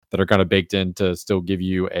capabilities that are kind of baked in to still give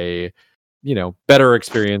you a better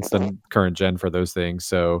experience than current gen for those things.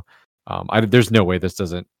 So there's no way this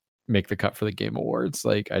doesn't make the cut for the Game Awards.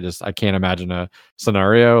 Like, I can't imagine a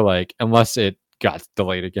scenario, like, unless it got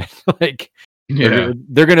delayed again. Like,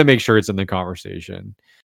 they're gonna make sure it's in the conversation.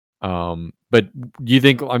 But do you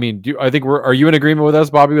think? Are you in agreement with us,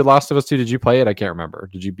 Bobby, with Last of Us 2? Did you play it? I can't remember.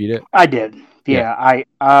 Did you beat it? I did. Yeah.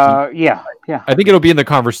 Yeah. I think it'll be in the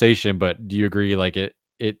conversation. But do you agree? Like,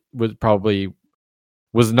 it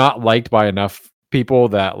was not liked by enough people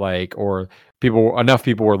that enough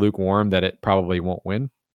people were lukewarm that it probably won't win.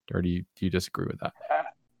 Or do you disagree with that?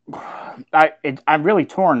 I'm really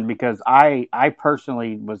torn, because I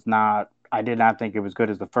personally I did not think it was good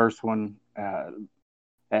as the first one, and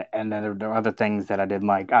then there are other things that I didn't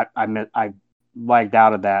like. I lagged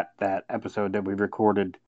out of that episode that we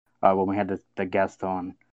recorded when we had the guest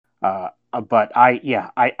on. But I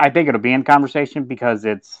think it'll be in conversation, because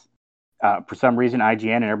it's For some reason,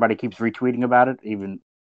 IGN and everybody keeps retweeting about it, even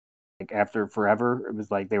like after forever. It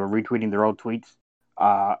was like they were retweeting their old tweets.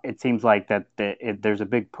 It seems like that there's a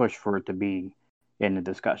big push for it to be in the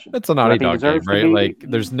discussion. It's a Naughty Dog game, right? Like,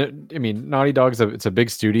 there's no, I mean, Naughty Dog's it's a big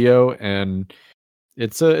studio, and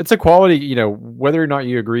it's a quality. You know, whether or not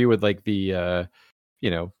you agree with like the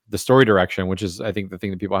the story direction, which is I think the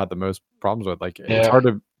thing that people had the most problems with. Like, it's hard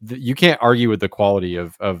to you can't argue with the quality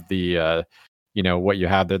of the what you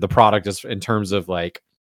have there. The product is in terms of like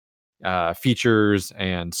features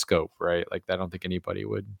and scope, right? Like, I don't think anybody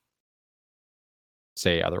would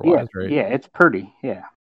say otherwise, right? Yeah, it's pretty. Yeah.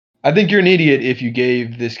 I think you're an idiot if you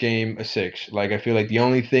gave this game a 6. Like, I feel like the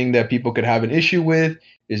only thing that people could have an issue with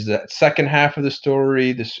is that second half of the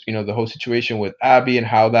story, this, the whole situation with Abby and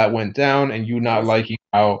how that went down, and you not liking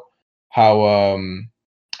how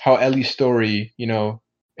Ellie's story,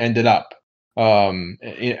 ended up,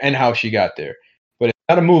 and how she got there. But it's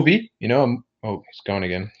not a movie, Oh, he's gone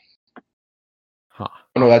again. Huh.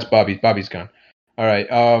 Oh no, that's Bobby. Bobby's gone. All right.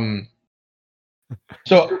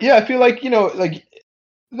 So yeah, I feel like like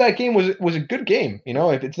that game was a good game.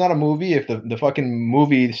 If it's not a movie, if the fucking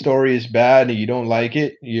movie story is bad and you don't like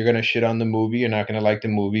it, you're gonna shit on the movie. You're not gonna like the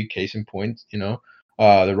movie. Case in point, The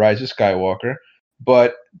Rise of Skywalker.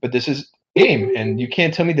 But this is a game, and you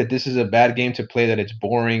can't tell me that this is a bad game to play, that it's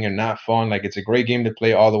boring and not fun. Like, it's a great game to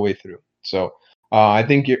play all the way through. So I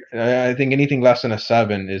think anything less than a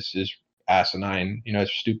 7 is asinine.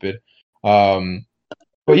 It's stupid.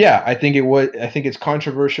 But yeah, I think it's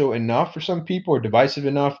controversial enough for some people, or divisive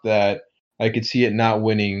enough, that I could see it not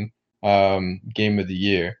winning Game of the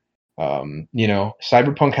Year.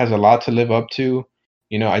 Cyberpunk has a lot to live up to.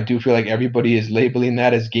 I do feel like everybody is labeling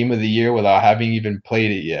that as Game of the Year without having even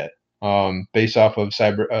played it yet. Based off of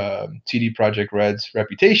CD Projekt Red's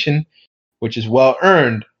reputation, which is well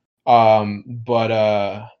earned.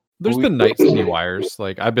 But there's been Night City Wires.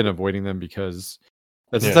 Like, I've been avoiding them because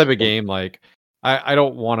that's the type of game, like, I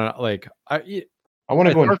don't want to, like, I want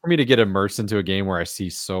to go. It's hard for me to get immersed into a game where I see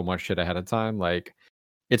so much shit ahead of time. Like,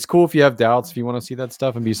 it's cool if you have doubts, if you want to see that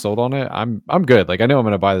stuff and be sold on it. I'm good. Like, I know I'm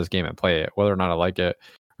going to buy this game and play it, whether or not I like it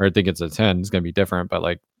or I think it's a 10. It's going to be different. But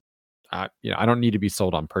like, I don't need to be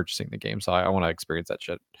sold on purchasing the game, so I want to experience that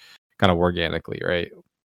shit kind of organically, right?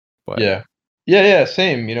 But yeah,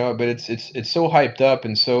 same. But it's so hyped up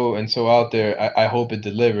and so out there. I hope it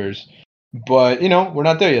delivers. But we're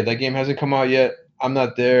not there yet. That game hasn't come out yet. I'm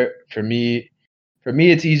not there. For me,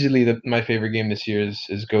 it's easily my favorite game this year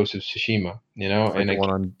is Ghost of Tsushima. Like, and the one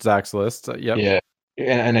on Zach's list. Yep. Yeah,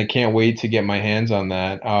 and I can't wait to get my hands on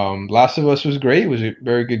that. Last of Us was great. It was a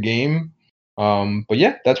very good game. But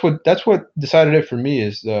yeah, that's what decided it for me.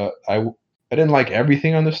 Is I didn't like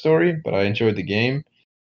everything on the story, but I enjoyed the game.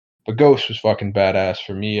 But Ghost was fucking badass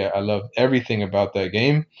for me. I loved everything about that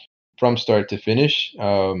game from start to finish.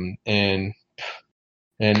 And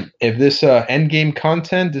if this end game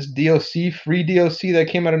content, this free DLC that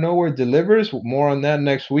came out of nowhere delivers, more on that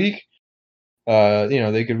next week.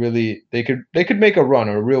 They could make a run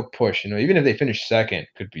or a real push. Even if they finish second,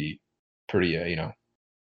 could be pretty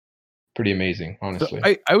pretty amazing, honestly.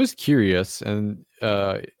 So I was curious, and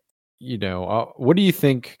what do you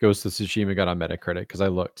think Ghost of Tsushima got on Metacritic? Because I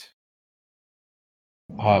looked.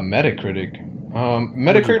 Metacritic.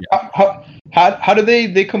 How do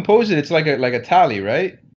they compose it? It's like a tally,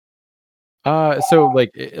 right? So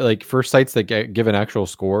like for sites that give an actual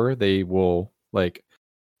score, they will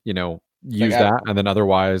use that, and then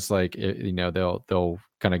otherwise they'll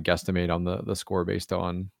kind of guesstimate on the score based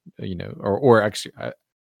on or actually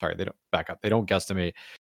sorry, they don't back up. They don't guesstimate.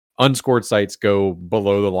 Unscored sites go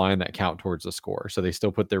below the line that count towards the score, so they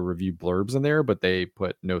still put their review blurbs in there, but they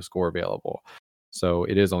put no score available. So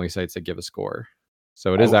it is only sites that give a score.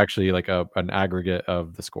 So it is actually like an aggregate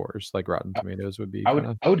of the scores, like Rotten Tomatoes would be. I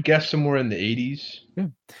would guess somewhere in the 80s. Yeah.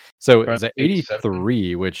 So it's at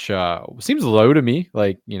 83, which seems low to me.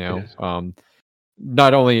 Like,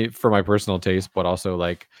 not only for my personal taste, but also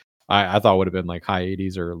like I thought would have been like high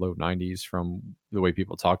 80s or low 90s from the way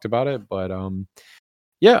people talked about it. But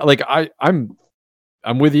yeah, like I'm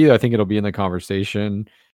with you. I think it'll be in the conversation.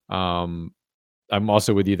 I'm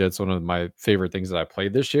also with you. That's one of my favorite things that I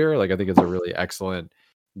played this year. Like, I think it's a really excellent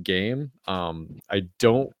game. I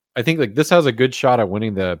think like this has a good shot at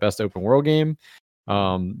winning the best open world game.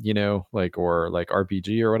 Or like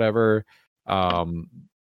RPG or whatever. Because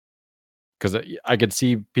I could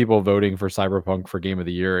see people voting for Cyberpunk for Game of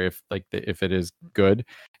the Year if it is good,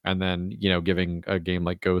 and then giving a game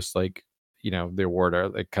like Ghost the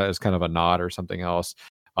award as kind of a nod or something else.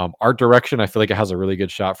 Art direction, I feel like it has a really good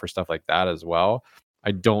shot for stuff like that as well. I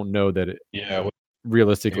don't know that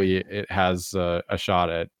realistically it has a shot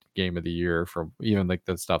at game of the year from even like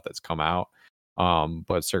the stuff that's come out.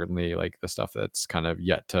 But certainly like the stuff that's kind of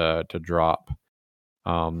yet to drop.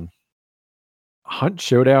 Hunt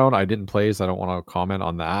Showdown, I didn't play, so I don't want to comment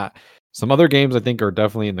on that. Some other games I think are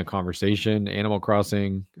definitely in the conversation. Animal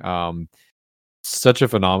Crossing, such a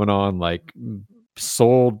phenomenon, like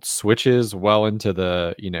sold Switches well into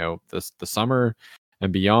the the summer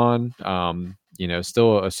and beyond.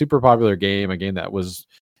 Still a super popular game, a game that was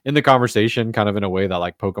in the conversation kind of in a way that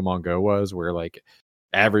like Pokemon Go was, where like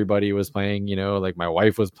everybody was playing, like my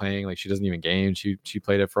wife was playing, like she doesn't even game. She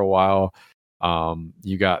played it for a while.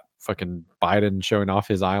 You got fucking Biden showing off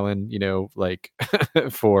his island, like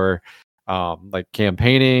for like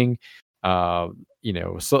campaigning,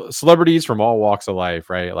 celebrities from all walks of life,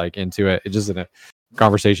 right? Like into it just in a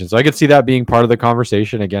conversation. So I could see that being part of the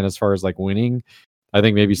conversation again, as far as like winning. I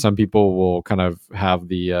think maybe some people will kind of have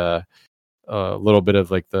the little bit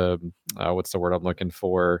of like the what's the word I'm looking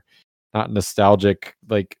for? Not nostalgic,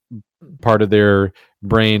 like part of their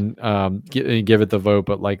brain give it the vote,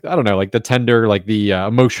 but like I don't know, like the tender, like the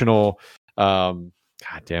emotional god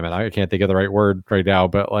damn it, I can't think of the right word right now,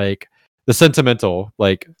 but like the sentimental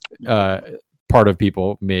like part of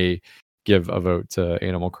people may give a vote to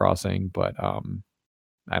Animal Crossing, but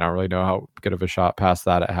I don't really know how good of a shot past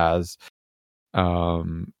that it has.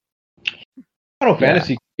 Final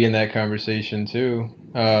Fantasy could be in that conversation too.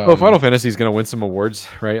 Final Fantasy is going to win some awards,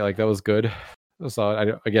 right? Like that was good.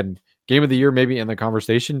 So again, game of the year maybe in the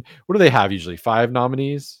conversation. What do they have usually? 5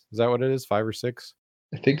 nominees? Is that what it is? 5 or 6?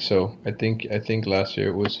 I think so. I think last year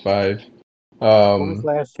it was 5. What was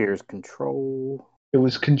last year's? Control. It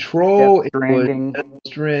was Control. Death Stranding. It was Death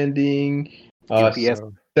Stranding. UPS.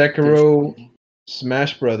 Sekiro.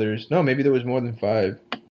 Smash Brothers. No, maybe there was more than 5.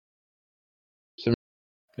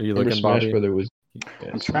 Are you looking, Smash Bobby? Brother was.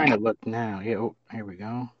 I'm trying to look now. Yeah, here we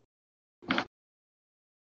go.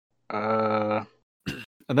 And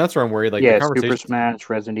that's where I'm worried. Like yeah, the conversation. Super Smash,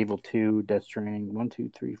 Resident Evil 2, Death Stranding, 1, 2,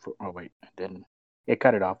 3, 4. Oh wait, it didn't. It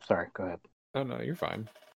cut it off. Sorry. Go ahead. Oh no, you're fine.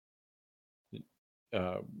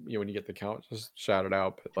 When you get the count, just shout it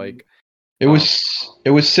out. But like, it was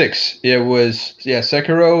 6. It was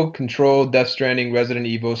Sekiro, Control, Death Stranding, Resident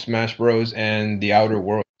Evil, Smash Bros, and The Outer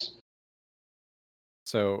Worlds.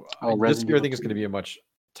 So this year I think it's going to be a much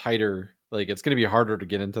tighter. Like it's going to be harder to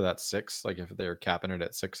get into that 6. Like if they're capping it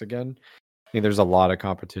at 6 again, I think there's a lot of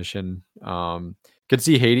competition. Could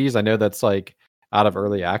see Hades. I know that's like out of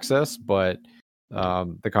early access, but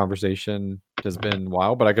the conversation has been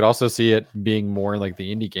wild. But I could also see it being more in like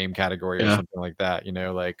the indie game category or something like that.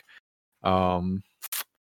 Like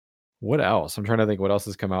what else? I'm trying to think what else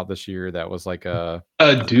has come out this year that was like a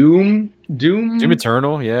Doom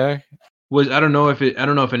Eternal, yeah. I don't know if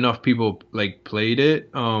enough people like played it,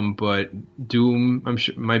 but Doom I'm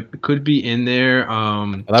sure could be in there.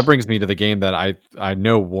 That brings me to the game that I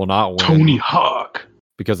know will not win, Tony Hawk,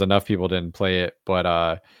 because enough people didn't play it,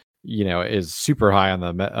 but is super high on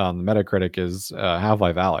the Metacritic is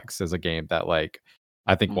Half-Life Alyx is a game that like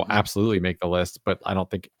I think will absolutely make the list, but I don't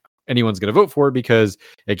think anyone's going to vote for it because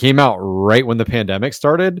it came out right when the pandemic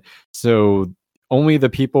started. So only the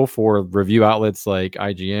people for review outlets like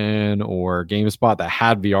IGN or GameSpot that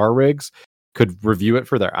had VR rigs could review it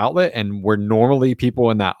for their outlet. And where normally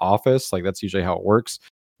people in that office, like that's usually how it works,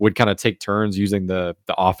 would kind of take turns using the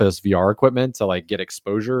office VR equipment to like get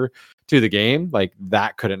exposure to the game. Like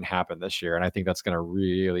that couldn't happen this year. And I think that's going to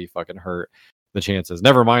really fucking hurt the chances.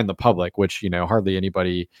 Never mind the public, which, hardly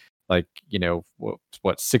anybody like, what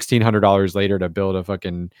 $1,600 later to build a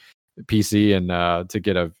fucking PC and to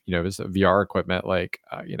get a VR equipment, like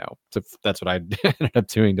that's what I ended up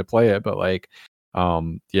doing to play it. But like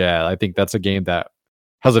I think that's a game that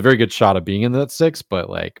has a very good shot of being in that 6, but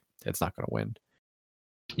like it's not going to win.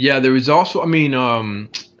 Yeah, there was also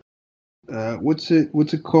what's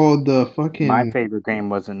it called, the fucking my favorite game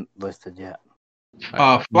wasn't listed yet.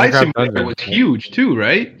 Flight Simulator was huge too,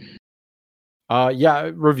 right?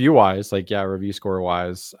 Review score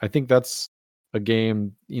wise, I think that's a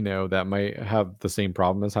game, that might have the same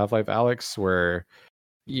problem as Half-Life Alyx, where,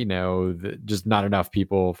 just not enough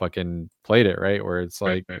people fucking played it, right? Where it's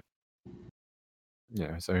like, right.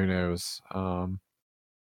 So who knows? I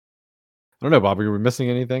don't know, Bobby, are we missing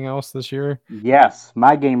anything else this year? Yes,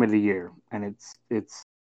 my game of the year, and it's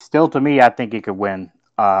still, to me, I think it could win.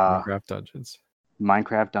 Minecraft Dungeons.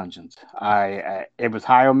 It was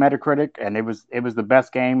high on Metacritic, and it was the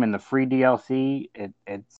best game in the free DLC.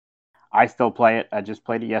 I still play it. I just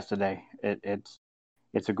played it yesterday. It's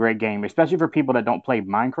a great game, especially for people that don't play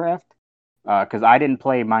Minecraft. Because I didn't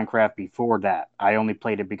play Minecraft before that. I only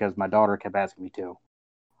played it because my daughter kept asking me to,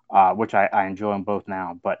 which I enjoy them both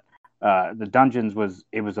now. But The dungeons was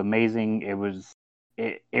amazing. It was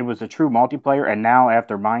a true multiplayer. And now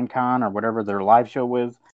after Minecon or whatever their live show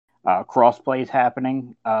was, crossplay is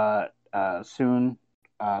happening soon.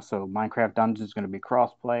 So Minecraft Dungeons is going to be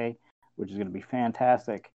crossplay, which is going to be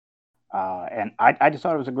fantastic. And I just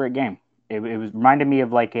thought it was a great game. It was reminded me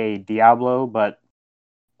of like a Diablo, but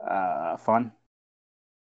fun.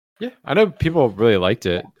 Yeah, I know people really liked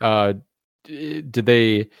it. Did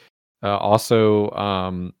they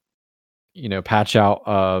also patch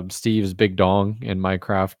out Steve's big dong in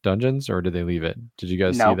Minecraft Dungeons, or did they leave it? Did you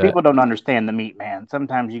guys see that? No, people don't understand the meat, man.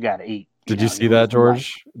 Sometimes you got to eat. Did you see that,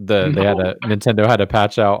 George? Nintendo had a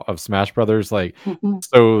patch out of Smash Brothers, like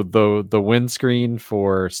so the windscreen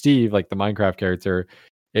for Steve, like the Minecraft character,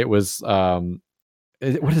 it was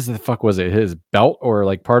what is the fuck was it? His belt or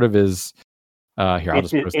like part of his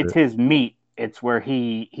it's his meat. It's where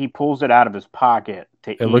he pulls it out of his pocket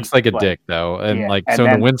to eat. It looks like a dick though, and in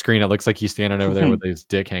the windscreen it looks like he's standing over there with his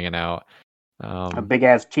dick hanging out. A big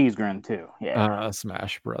ass cheese grin too. Yeah.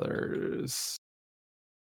 Smash Brothers.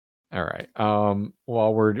 All right.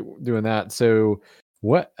 While we're doing that, so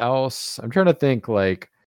what else? I'm trying to think. Like,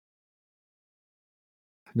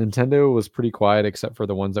 Nintendo was pretty quiet except for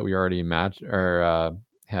the ones that we already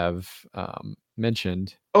have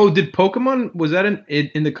mentioned. Oh, did Pokemon, was that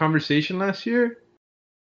in the conversation last year?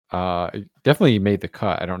 It definitely made the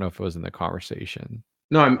cut. I don't know if it was in the conversation.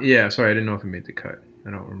 No, sorry, I didn't know if it made the cut.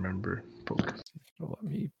 I don't remember. Pokemon. Let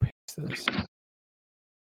me paste this.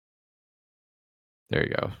 There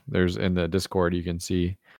you go. There's in the Discord, you can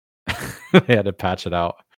see they had to patch it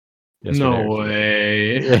out. No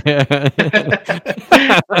way.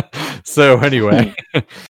 So anyway,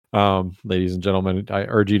 ladies and gentlemen, I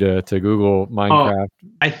urge you to Google Minecraft.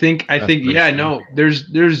 I think no.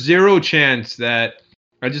 There's zero chance that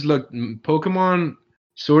I just looked. Pokemon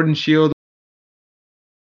Sword and Shield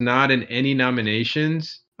not in any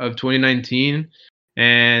nominations of 2019,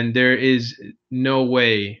 and there is no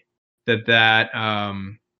way that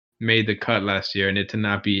made the cut last year, and it to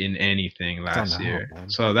not be in anything last year. Man.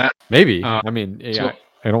 So that maybe I mean, I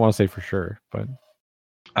don't want to say for sure, but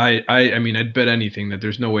I mean, I'd bet anything that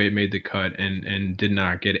there's no way it made the cut and did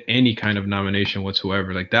not get any kind of nomination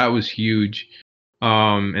whatsoever. Like, that was huge.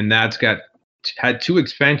 And that's had 2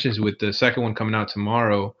 expansions, with the second one coming out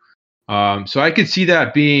tomorrow. So I could see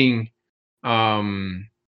that being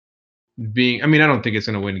I mean, I don't think it's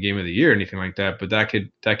going to win Game of the Year or anything like that, but that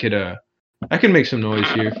could make some noise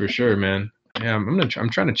here for sure, man. Yeah, I'm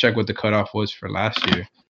trying to check what the cutoff was for last year.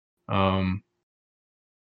 When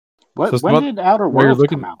did Outer Worlds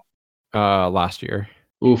come out? Last year.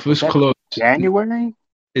 Oof, it was close. January?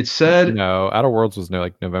 It said no. Outer Worlds was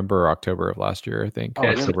like November or October of last year, I think. Oh,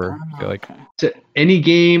 October. Really? I feel like any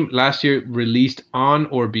game last year released on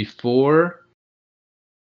or before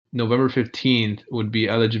November 15th would be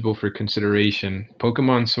eligible for consideration.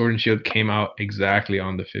 Pokemon Sword and Shield came out exactly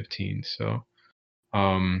on the 15th, so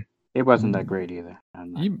it wasn't that great either.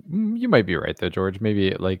 You might be right though, George.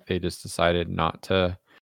 Maybe like they just decided not to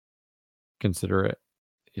consider it.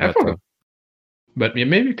 But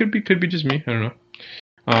maybe it could be just me. I don't know.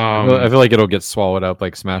 I feel like it'll get swallowed up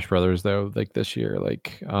like Smash Brothers though, like this year.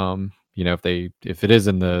 Like if it is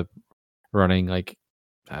in the running, like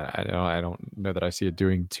I don't know that I see it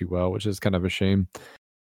doing too well, which is kind of a shame.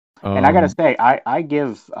 And I gotta say, I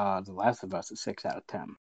give The Last of Us a 6 out of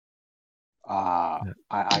 10.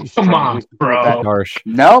 Come on, bro. Harsh.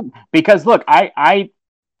 No, because look,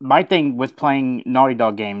 my thing with playing Naughty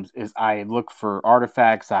Dog games is I look for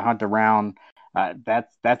artifacts, I hunt around.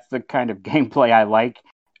 That's the kind of gameplay I like.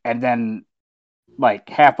 And then, like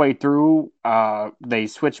halfway through, they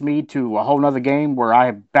switch me to a whole nother game where I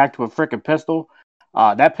am back to a freaking pistol.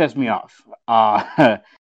 That pissed me off. And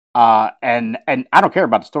I don't care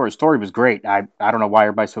about the story. The story was great. I don't know why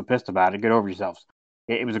everybody's so pissed about it. Get over yourselves.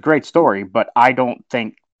 It was a great story, but I don't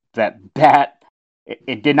think that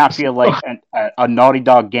it did not feel like a Naughty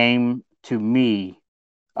Dog game to me,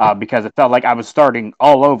 because it felt like I was starting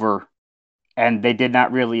all over, and they did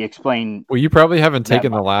not really explain. Well, you probably haven't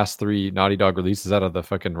taken the last 3 Naughty Dog releases out of the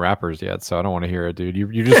fucking wrappers yet, so I don't want to hear it, dude.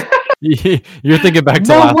 You just you're thinking back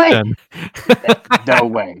to last gen. No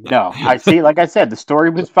way. No, I see. Like I said, the story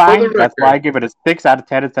was fine. That's why I give it a 6 out of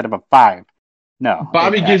 10 instead of a 5. No,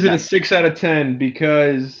 Bobby gives it a 6 out of 10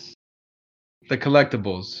 because the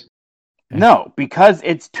collectibles. No, because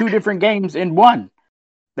it's 2 different games in one.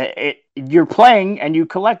 You're playing and you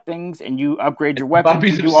collect things and you upgrade your weapons.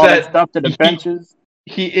 Bobby's you do all that stuff to the benches.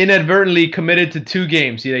 He inadvertently committed to 2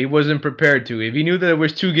 games. He wasn't prepared to. If he knew that there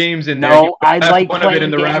was 2 games in there, no, I like one playing of it in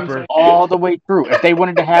the games wrapper all the way through. If they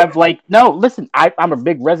wanted to have no, listen, I'm a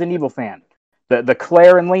big Resident Evil fan. The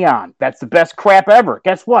Claire and Leon. That's the best crap ever.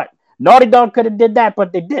 Guess what? Naughty Dog could have did that,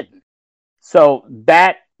 but they didn't. So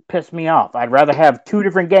that pissed me off. I'd rather have 2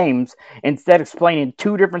 different games instead of explaining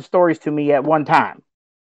 2 different stories to me at one time.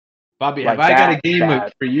 Bobby, Like have I got a that game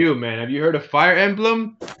bad. for you, man? Have you heard of Fire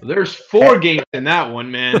Emblem? There's 4 games in that one,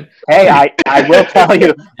 man. Hey, I will tell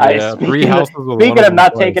you. Yeah, 3 houses with one Speaking of of them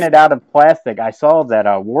not twice. taking it out of plastic, I saw that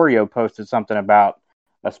Wario posted something about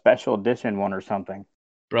a special edition one or something.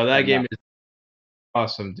 Bro, that game is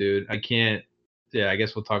awesome, dude. I can't. Yeah, I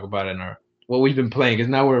guess we'll talk about it in what we've been playing, because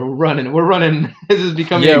now we're running. This is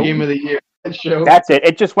becoming a game of the year show. That's it.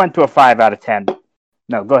 It just went to a 5 out of 10.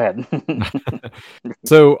 No, go ahead.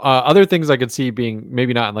 So other things I could see being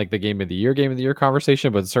maybe not in like the game of the year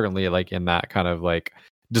conversation, but certainly like in that kind of like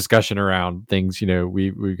discussion around things.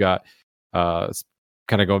 We've got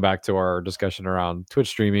kind of going back to our discussion around Twitch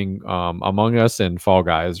streaming, Among Us and Fall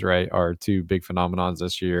Guys, right, are 2 big phenomenons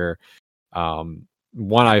this year.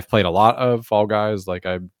 One I've played a lot of, Fall Guys. Like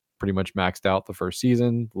I pretty much maxed out the first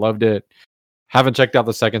season, loved it. Haven't checked out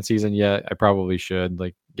the second season yet. I probably should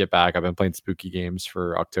get back. I've been playing spooky games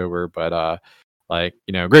for October, but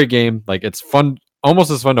great game. Like it's fun,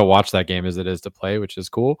 almost as fun to watch that game as it is to play, which is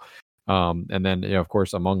cool. And then of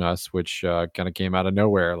course Among Us, which kind of came out of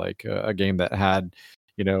nowhere, like a game that had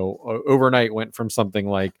overnight went from something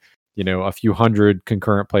like a few hundred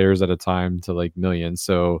concurrent players at a time to like millions.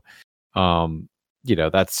 So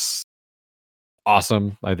that's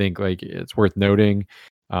awesome. I think like it's worth noting.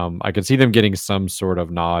 I could see them getting some sort of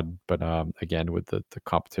nod, but again, with the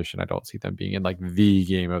competition, I don't see them being in like the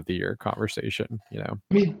game of the year conversation. I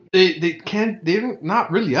mean, they're not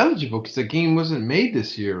really eligible because the game wasn't made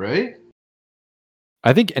this year, right?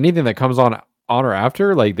 I think anything that comes on or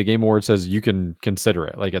after, like the Game Award says, you can consider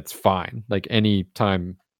it. Like it's fine. Like any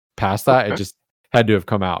time past that, It just had to have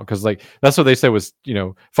come out, because like that's what they said was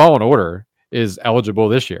Fallen Order is eligible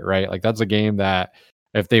this year, right? Like that's a game that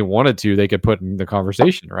if they wanted to, they could put in the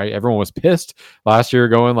conversation, right? Everyone was pissed last year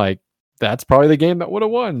going like, that's probably the game that would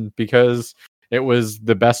have won because it was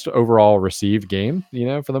the best overall received game,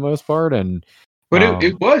 for the most part. And but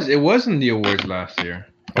it wasn't the awards last year.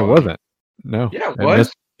 It wasn't. No. Yeah, it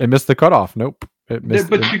was. It missed the cutoff. Nope.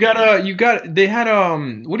 But you got. They had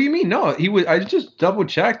What do you mean? No, he was. I just double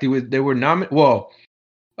checked. They were nominated. Well,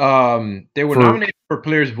 they were nominated for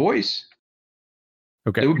Player's Voice.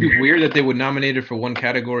 Okay. It would be weird that they would nominate it for one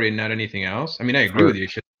category and not anything else. I mean, I agree with you. It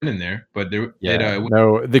should have been in there, but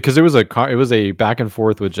no, because it was a back and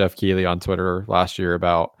forth with Jeff Keighley on Twitter last year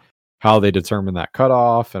about how they determined that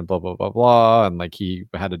cutoff and blah blah blah blah, and like he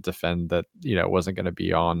had to defend that it wasn't going to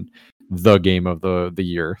be on the game of the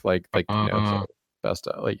year, like so best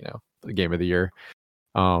the game of the year.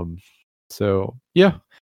 So yeah.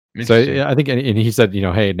 So yeah, I think, and he said,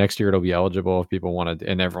 hey, next year it'll be eligible if people wanted,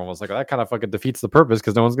 and everyone was like, well, that kind of fucking defeats the purpose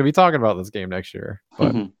because no one's gonna be talking about this game next year.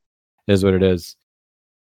 But it is what it is.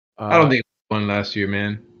 I don't think it won last year,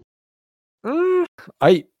 man.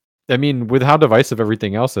 I mean, with how divisive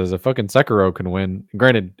everything else is, if fucking Sekiro can win,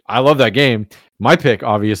 granted, I love that game. My pick,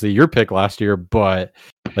 obviously, your pick last year, but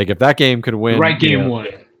like if that game could win, right game won.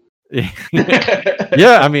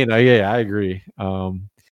 Yeah, I mean, I agree. So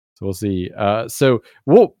we'll see. So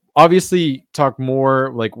we'll obviously talk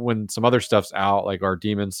more like when some other stuff's out, like our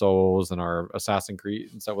Demon Souls and our Assassin's Creed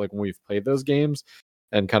and stuff, like when we've played those games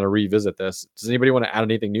and kind of revisit this. Does anybody want to add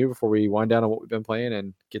anything new before we wind down on what we've been playing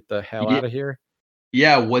and get the hell out of here?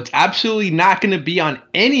 Yeah, what's absolutely not going to be on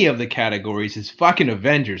any of the categories is fucking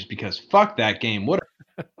Avengers, because fuck that game. What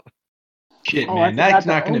a shit, man. That's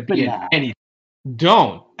not going to be in anything.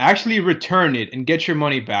 Don't actually return it and get your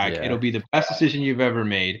money back. Yeah. It'll be the best decision you've ever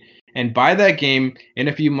made. And buy that game in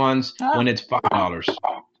a few months when it's $5.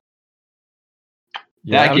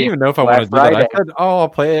 Yeah, I don't even know if I want to do that. I said, I'll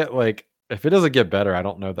play it. Like, if it doesn't get better, I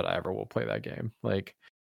don't know that I ever will play that game. Like,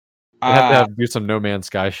 I have to do some No Man's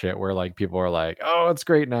Sky shit where like people are like, "Oh, it's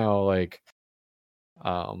great now." Like,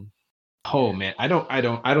 oh man, I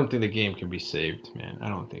don't think the game can be saved, man. I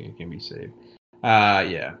don't think it can be saved.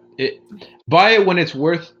 Yeah, buy it when it's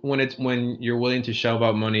when you're willing to shell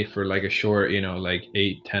out money for like a short, like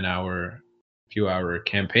 8-10 hour, few hour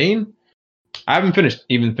campaign. I haven't finished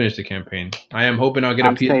the campaign. I am hoping I'll get a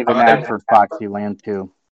PS5. I'm saving that for Foxyland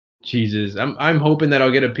 2. Jesus, I'm hoping that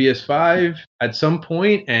I'll get a PS5 at some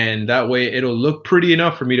point, and that way it'll look pretty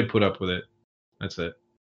enough for me to put up with it. That's it.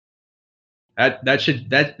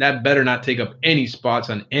 That better not take up any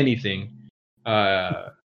spots on anything,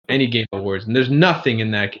 any game awards. And there's nothing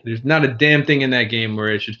in that. There's not a damn thing in that game where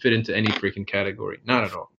it should fit into any freaking category. Not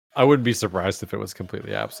at all. I wouldn't be surprised if it was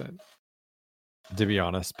completely absent, to be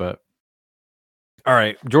honest. But all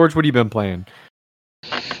right, George, what have you been playing?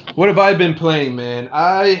 What have I been playing, man?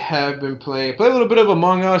 I have been playing a little bit of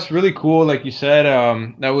Among Us. Really cool, like you said.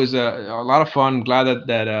 That was a lot of fun. Glad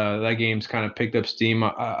that game's kind of picked up steam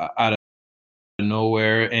out of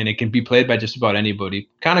nowhere, and it can be played by just about anybody.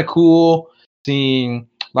 Kind of cool seeing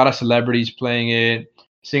a lot of celebrities playing it,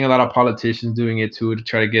 seeing a lot of politicians doing it too to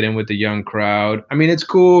try to get in with the young crowd. I mean, it's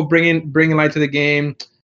cool bringing light to the game.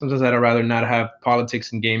 Sometimes I'd rather not have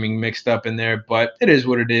politics and gaming mixed up in there, but it is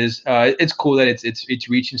what it is. It's cool that it's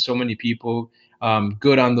reaching so many people.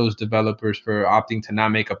 Good on those developers for opting to not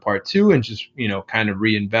make a part 2 and just kind of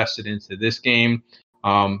reinvest it into this game.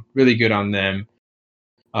 Really good on them.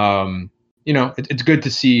 It's good to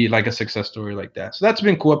see like a success story like that. So that's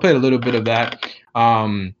been cool. I played a little bit of that.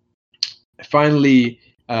 I finally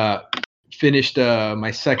finished my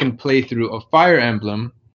second playthrough of Fire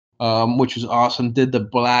Emblem. Which was awesome. Did the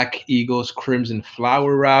Black Eagles Crimson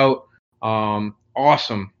Flower route.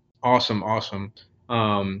 Awesome.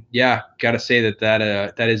 Yeah, gotta say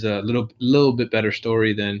that is a little bit better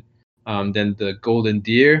story than the Golden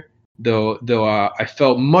Deer. Though I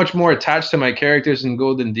felt much more attached to my characters in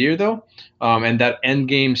Golden Deer though, and that end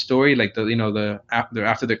game story, like the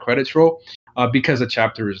after the credits roll, because the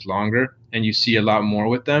chapter is longer and you see a lot more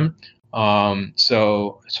with them.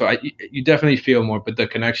 So you definitely feel more, but the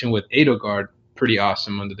connection with Edelgard, pretty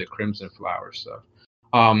awesome under the Crimson Flower stuff.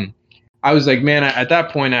 I was like, man, at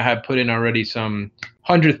that point I had put in already some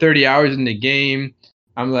 130 hours in the game.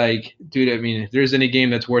 I'm like, dude, I mean, if there's any game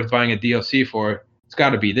that's worth buying a DLC for, it's got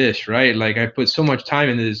to be this, right? Like I put so much time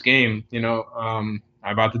into this game,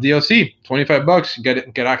 I bought the DLC, $25,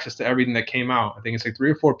 get access to everything that came out. I think it's like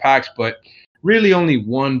 3 or 4 packs, but really only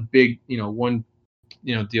one big,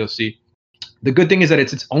 DLC. The good thing is that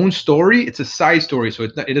it's its own story. It's a side story, so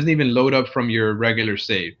it doesn't even load up from your regular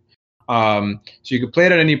save. So you can play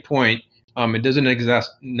it at any point. It doesn't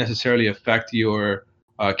necessarily affect your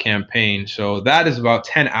campaign. So that is about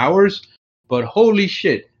 10 hours. But holy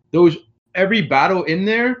shit, every battle in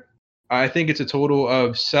there, I think it's a total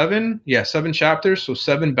of 7 chapters, so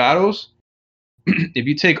 7 battles. If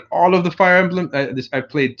you take all of the Fire Emblem, I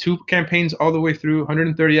played 2 campaigns all the way through,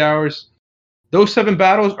 130 hours. Those 7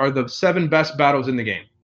 battles are the 7 best battles in the game,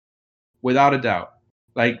 without a doubt.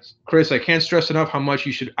 Like, Chris, I can't stress enough how much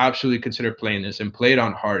you should absolutely consider playing this and play it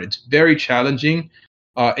on hard. It's very challenging.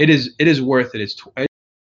 It is worth it. It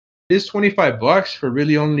is $25 for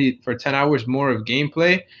really only for 10 hours more of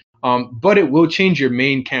gameplay. But it will change your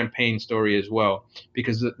main campaign story as well,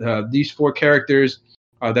 because these 4 characters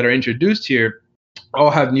that are introduced here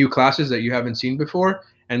all have new classes that you haven't seen before.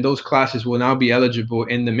 And those classes will now be eligible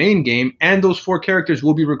in the main game, and those 4 characters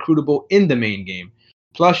will be recruitable in the main game.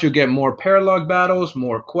 Plus, you'll get more paralog battles,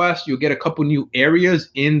 more quests. You'll get a couple new areas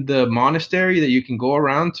in the monastery that you can go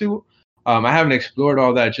around to. I haven't explored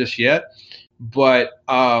all that just yet, but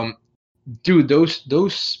dude, those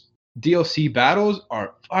DLC battles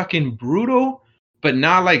are fucking brutal, but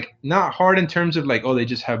not hard in terms of like, oh, they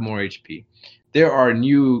just have more HP. There are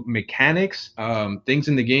new mechanics, things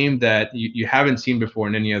in the game that you haven't seen before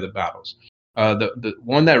in any other battles. The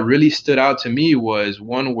one that really stood out to me was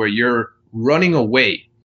one where you're running away,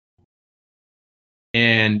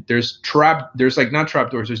 and there's not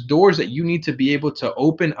trapdoors, there's doors that you need to be able to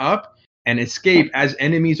open up and escape as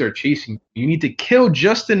enemies are chasing. You need to kill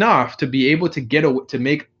just enough to be able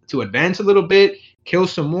to advance a little bit, kill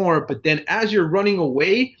some more, but then as you're running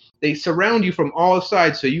away, they surround you from all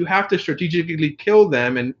sides, so you have to strategically kill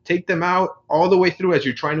them and take them out all the way through as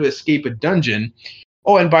you're trying to escape a dungeon.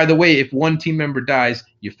 Oh, and by the way, if one team member dies,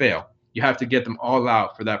 you fail. You have to get them all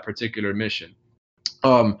out for that particular mission.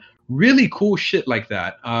 Really cool shit like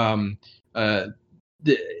that.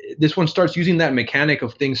 This one starts using that mechanic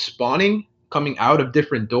of things spawning, coming out of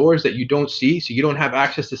different doors that you don't see, so you don't have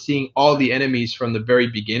access to seeing all the enemies from the very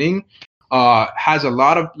beginning. Has a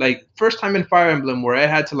lot of first time in Fire Emblem where I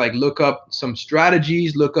had to look up some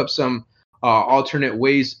strategies, look up some alternate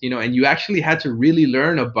ways, and you actually had to really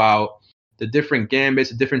learn about the different gambits,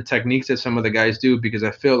 the different techniques that some of the guys do, because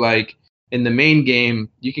I feel like in the main game,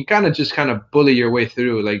 you can kind of bully your way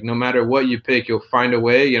through. Like no matter what you pick, you'll find a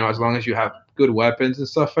way, as long as you have good weapons and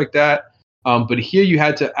stuff like that. But here you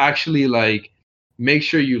had to actually make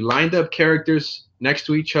sure you lined up characters next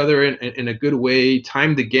to each other in a good way,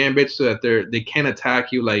 time the gambits so that they can't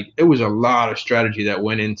attack you. It was a lot of strategy that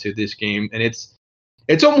went into this game, and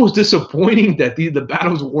it's almost disappointing that the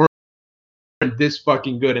battles weren't this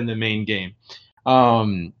fucking good in the main game.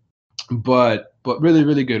 But really,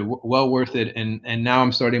 really good, well worth it. And now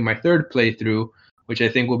I'm starting my 3rd playthrough, which I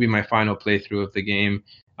think will be my final playthrough of the game,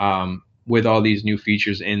 with all these new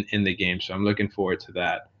features in the game. So I'm looking forward to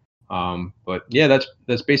that. But yeah,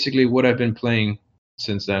 that's basically what I've been playing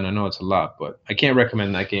since then. I know it's a lot, but I can't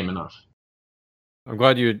recommend that game enough. I'm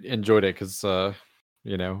glad you enjoyed it because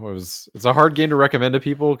it's a hard game to recommend to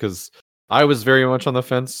people because I was very much on the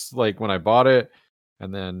fence like when I bought it,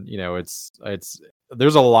 and then it's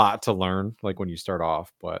there's a lot to learn like when you start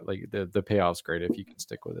off, but like the payoff's great if you can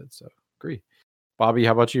stick with it. So agree. Bobby,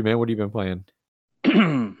 how about you, man? What have you been playing?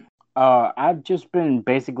 I've just been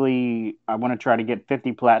basically, I want to try to get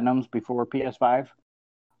 50 platinums before PS5.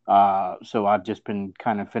 So I've just been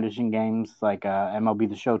kind of finishing games like MLB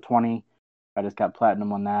The Show 20. I just got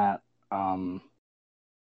platinum on that.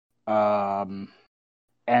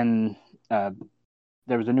 And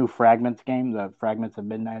there was a new Fragments game, the Fragments of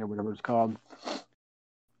Midnight or whatever it's called.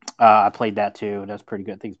 I played that too. That's pretty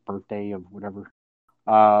good. I think it's Birthday of whatever.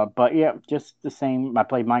 But yeah, just the same. I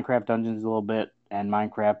played Minecraft Dungeons a little bit and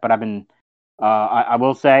Minecraft, but I've been. I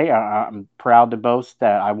will say I'm proud to boast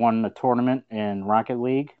that I won a tournament in Rocket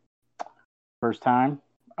League. First time.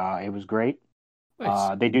 It was great.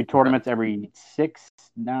 Nice. They do tournaments every 6,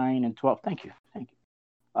 9, and 12. Thank you.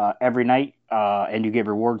 Every night, and you get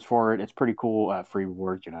rewards for it. It's pretty cool. Free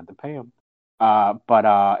rewards. You don't have to pay them.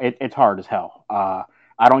 But it's hard as hell.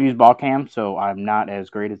 I don't use ball cam, so I'm not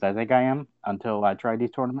as great as I think I am until I try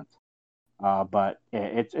these tournaments. But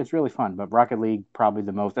it's really fun. But Rocket League probably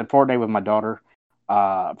the most. And Fortnite with my daughter.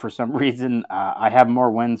 For some reason, I have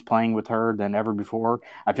more wins playing with her than ever before.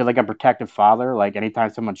 I feel like a protective father. Like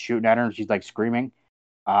anytime someone's shooting at her and she's like screaming.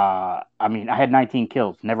 I mean, I had 19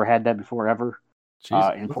 kills. Never had that before ever.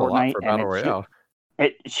 Jeez, in Fortnite, for Battle Royale.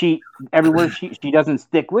 She everywhere she doesn't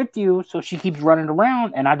stick with you, so she keeps running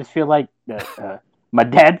around, and I just feel like my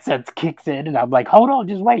dad sense kicks in, and I'm like, hold on,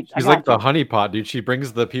 just wait. She's like the honeypot, dude. She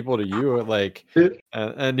brings the people to you, like,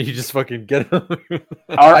 and you just fucking get them.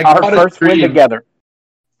 our first win together.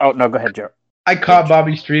 Oh no, go ahead, Joe. I caught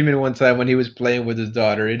Bobby streaming one time when he was playing with his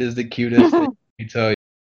daughter. It is the cutest thing. I tell you,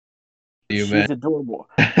 she's man. Adorable.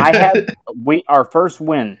 Our first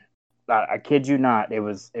win. I kid you not. It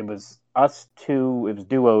was us two. It was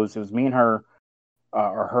duos. It was me and her,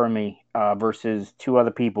 or her and me, versus two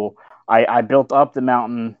other people. I built up the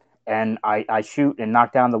mountain and I shoot and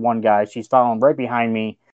knock down the one guy. She's following right behind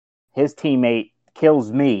me. His teammate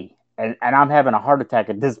kills me, and I'm having a heart attack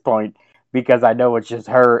at this point because I know it's just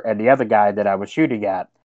her and the other guy that I was shooting at.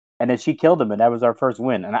 And then she killed him, and that was our first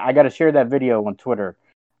win. And I got to share that video on Twitter.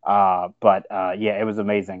 But yeah, it was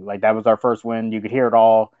amazing. Like that was our first win. You could hear it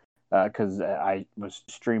all. Because I was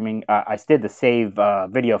streaming. I did the save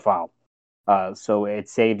video file. So it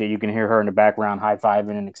saved it. You can hear her in the background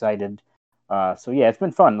high-fiving and excited. So yeah, it's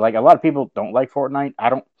been fun. Like a lot of people don't like Fortnite. I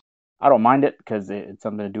don't mind it because it's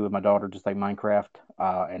something to do with my daughter, just like Minecraft.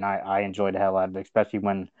 And I enjoy the hell out of it, especially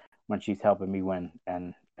when she's helping me win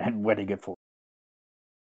and winning it for.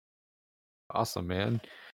 Awesome, man.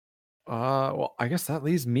 Well, I guess that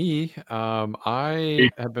leaves me. I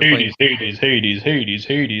have been playing Hades.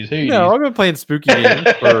 No, I've been playing spooky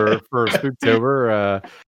games for Spooktober.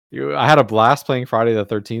 I had a blast playing Friday the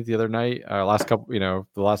 13th the other night. The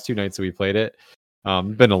last 2 nights that we played it.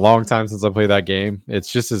 Been a long time since I played that game.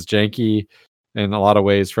 It's just as janky in a lot of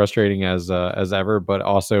ways, frustrating as ever, but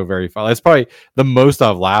also very fun. It's probably the most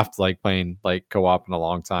I've laughed like playing like co-op in a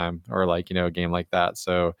long time, or like a game like that.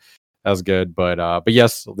 So that was good, but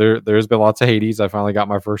yes, there's been lots of Hades. I finally got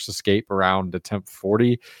my first escape around attempt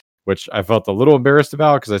 40, which I felt a little embarrassed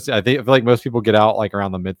about because I feel like most people get out like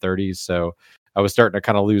around the mid 30s. So I was starting to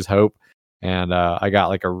kind of lose hope, and I got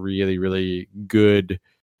like a really really good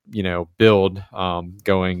build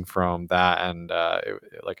going from that, and I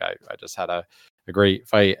just had a great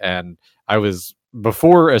fight, and I was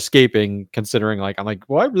before escaping considering like I'm like,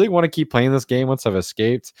 well, I really want to keep playing this game once I've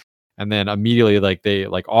escaped. And then immediately,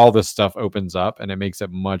 like all this stuff opens up, and it makes it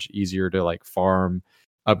much easier to like farm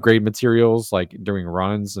upgrade materials like during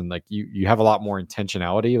runs, and like you have a lot more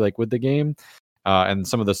intentionality like with the game, and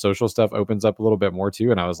some of the social stuff opens up a little bit more too.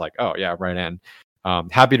 And I was like, oh yeah, right in.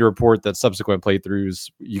 Happy to report that subsequent playthroughs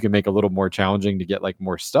you can make a little more challenging to get like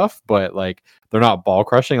more stuff, but like they're not ball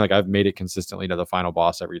crushing. Like I've made it consistently to the final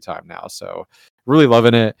boss every time now, so really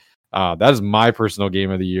loving it. That is my personal game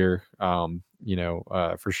of the year.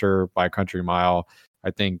 For sure by country mile.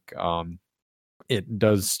 I think it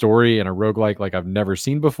does story and a roguelike like I've never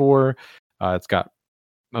seen before. It's got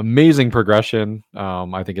amazing progression.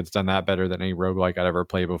 I think it's done that better than any roguelike I'd ever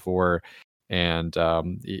played before. And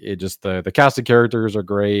it just the cast of characters are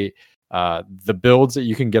great. The builds that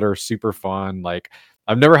you can get are super fun. Like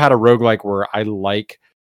I've never had a roguelike where I like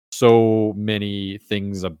so many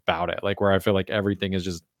things about it, like where I feel like everything is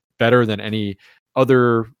just better than any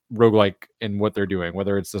other roguelike in what they're doing,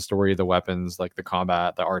 whether it's the story, the weapons, like the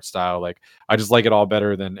combat, the art style. Like I just like it all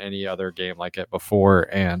better than any other game like it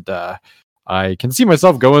before. And I can see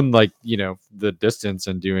myself going like, the distance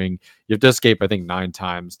and doing, you have to escape, I think 9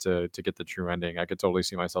 times to get the true ending. I could totally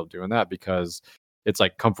see myself doing that because it's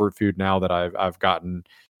like comfort food now that I've gotten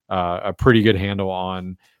a pretty good handle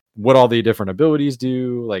on what all the different abilities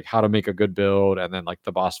do, like how to make a good build. And then like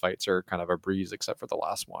the boss fights are kind of a breeze, except for the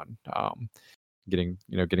last one. Getting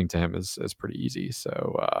to him is pretty easy.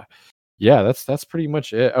 So yeah, that's pretty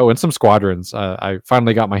much it. Oh, and some squadrons. I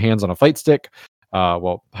finally got my hands on a fight stick.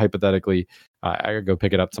 Well, hypothetically, I could go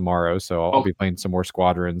pick it up tomorrow, so I'll be playing some more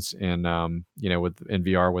squadrons in in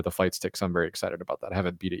VR with a flight stick. So I'm very excited about that. I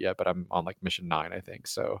haven't beat it yet, but I'm on like mission 9, I think.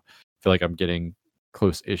 So I feel like I'm getting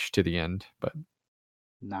close-ish to the end. But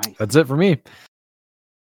nice. That's it for me.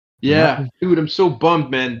 Yeah, dude, I'm so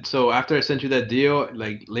bummed, man. So after I sent you that deal,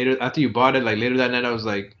 like later after you bought it, like later that night, I was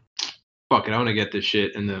like, "Fuck it, I want to get this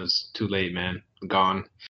shit," and it was too late, man. I'm gone.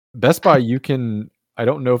 Best Buy, you can. I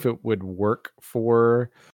don't know if it would work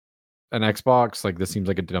for an Xbox. Like this seems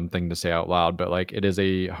like a dumb thing to say out loud, but like it is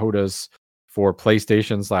a HOTAS for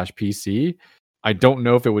PlayStation/PC. I don't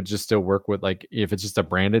know if it would just still work with like if it's just a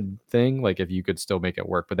branded thing, like if you could still make it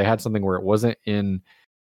work. But they had something where it wasn't in.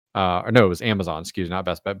 Or no, it was Amazon, excuse me, not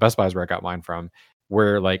Best Buy. Best Buy is where I got mine from,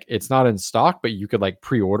 where like it's not in stock, but you could like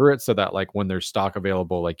pre-order it so that like when there's stock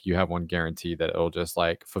available, like you have one guarantee that it'll just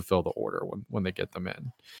like fulfill the order when they get them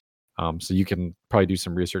in. So you can probably do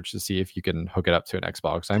some research to see if you can hook it up to an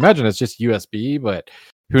Xbox. I imagine it's just USB, but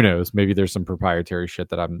who knows? Maybe there's some proprietary shit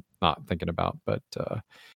that I'm not thinking about. But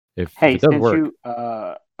if it does work,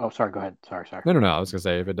 sorry, go ahead. Sorry. No. I was gonna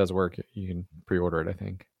say if it does work, you can pre-order it, I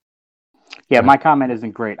think. Yeah, my comment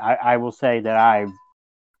isn't great. I will say that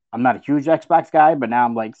I'm not a huge Xbox guy, but now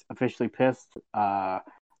I'm like officially pissed.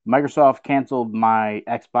 Microsoft canceled my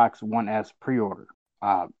Xbox One S pre-order.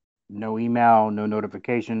 No email, no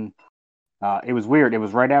notification. It was weird. It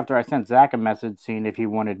was right after I sent Zach a message seeing if he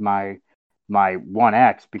wanted my One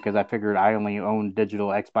X because I figured I only own digital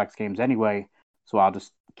Xbox games anyway, so I'll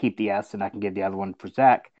just keep the S and I can give the other one for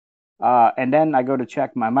Zach. And then I go to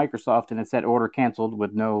check my Microsoft and it said order canceled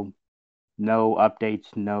with no updates,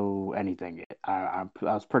 no anything. I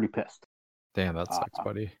was pretty pissed. Damn, that sucks,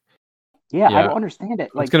 buddy. Yeah, I don't understand it.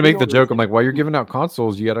 Like, I was gonna make the joke. I'm like, while you're giving out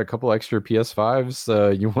consoles, you got a couple extra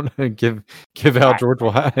PS5s. You want to give out? George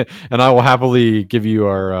will, and I will happily give you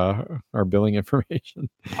our billing information.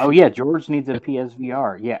 Oh yeah, George needs a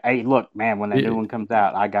PSVR. Yeah, hey, look, man, when that new one comes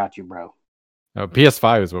out, I got you, bro.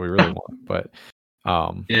 PS5 is what we really want, but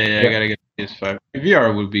I gotta get PS5.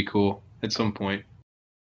 VR would be cool at some point.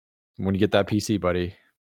 When you get that PC, buddy, I'm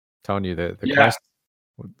telling you the Quest.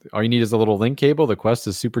 All you need is a little link cable. The Quest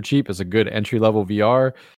is super cheap. It's a good entry level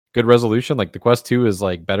VR, good resolution. Like the Quest 2 is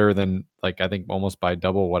like better than like I think almost by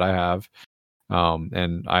double what I have.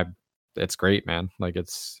 And it's great, man. Like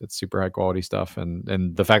it's super high quality stuff,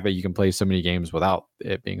 and the fact that you can play so many games without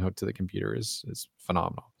it being hooked to the computer is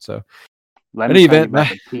phenomenal. So let me tell you about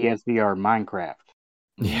the PSVR Minecraft.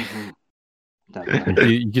 Yeah.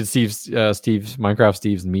 You can see Steve's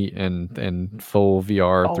meet in full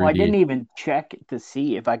VR. Oh, 3D. I didn't even check to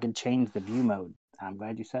see if I could change the view mode. I'm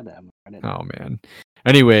glad you said that. Oh man.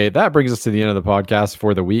 Anyway, that brings us to the end of the podcast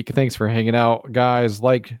for the week. Thanks for hanging out, guys.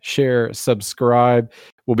 Like, share, subscribe.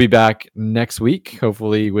 We'll be back next week,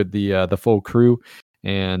 hopefully with the full crew.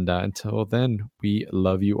 And until then, we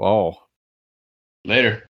love you all.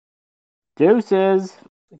 Later. Deuces.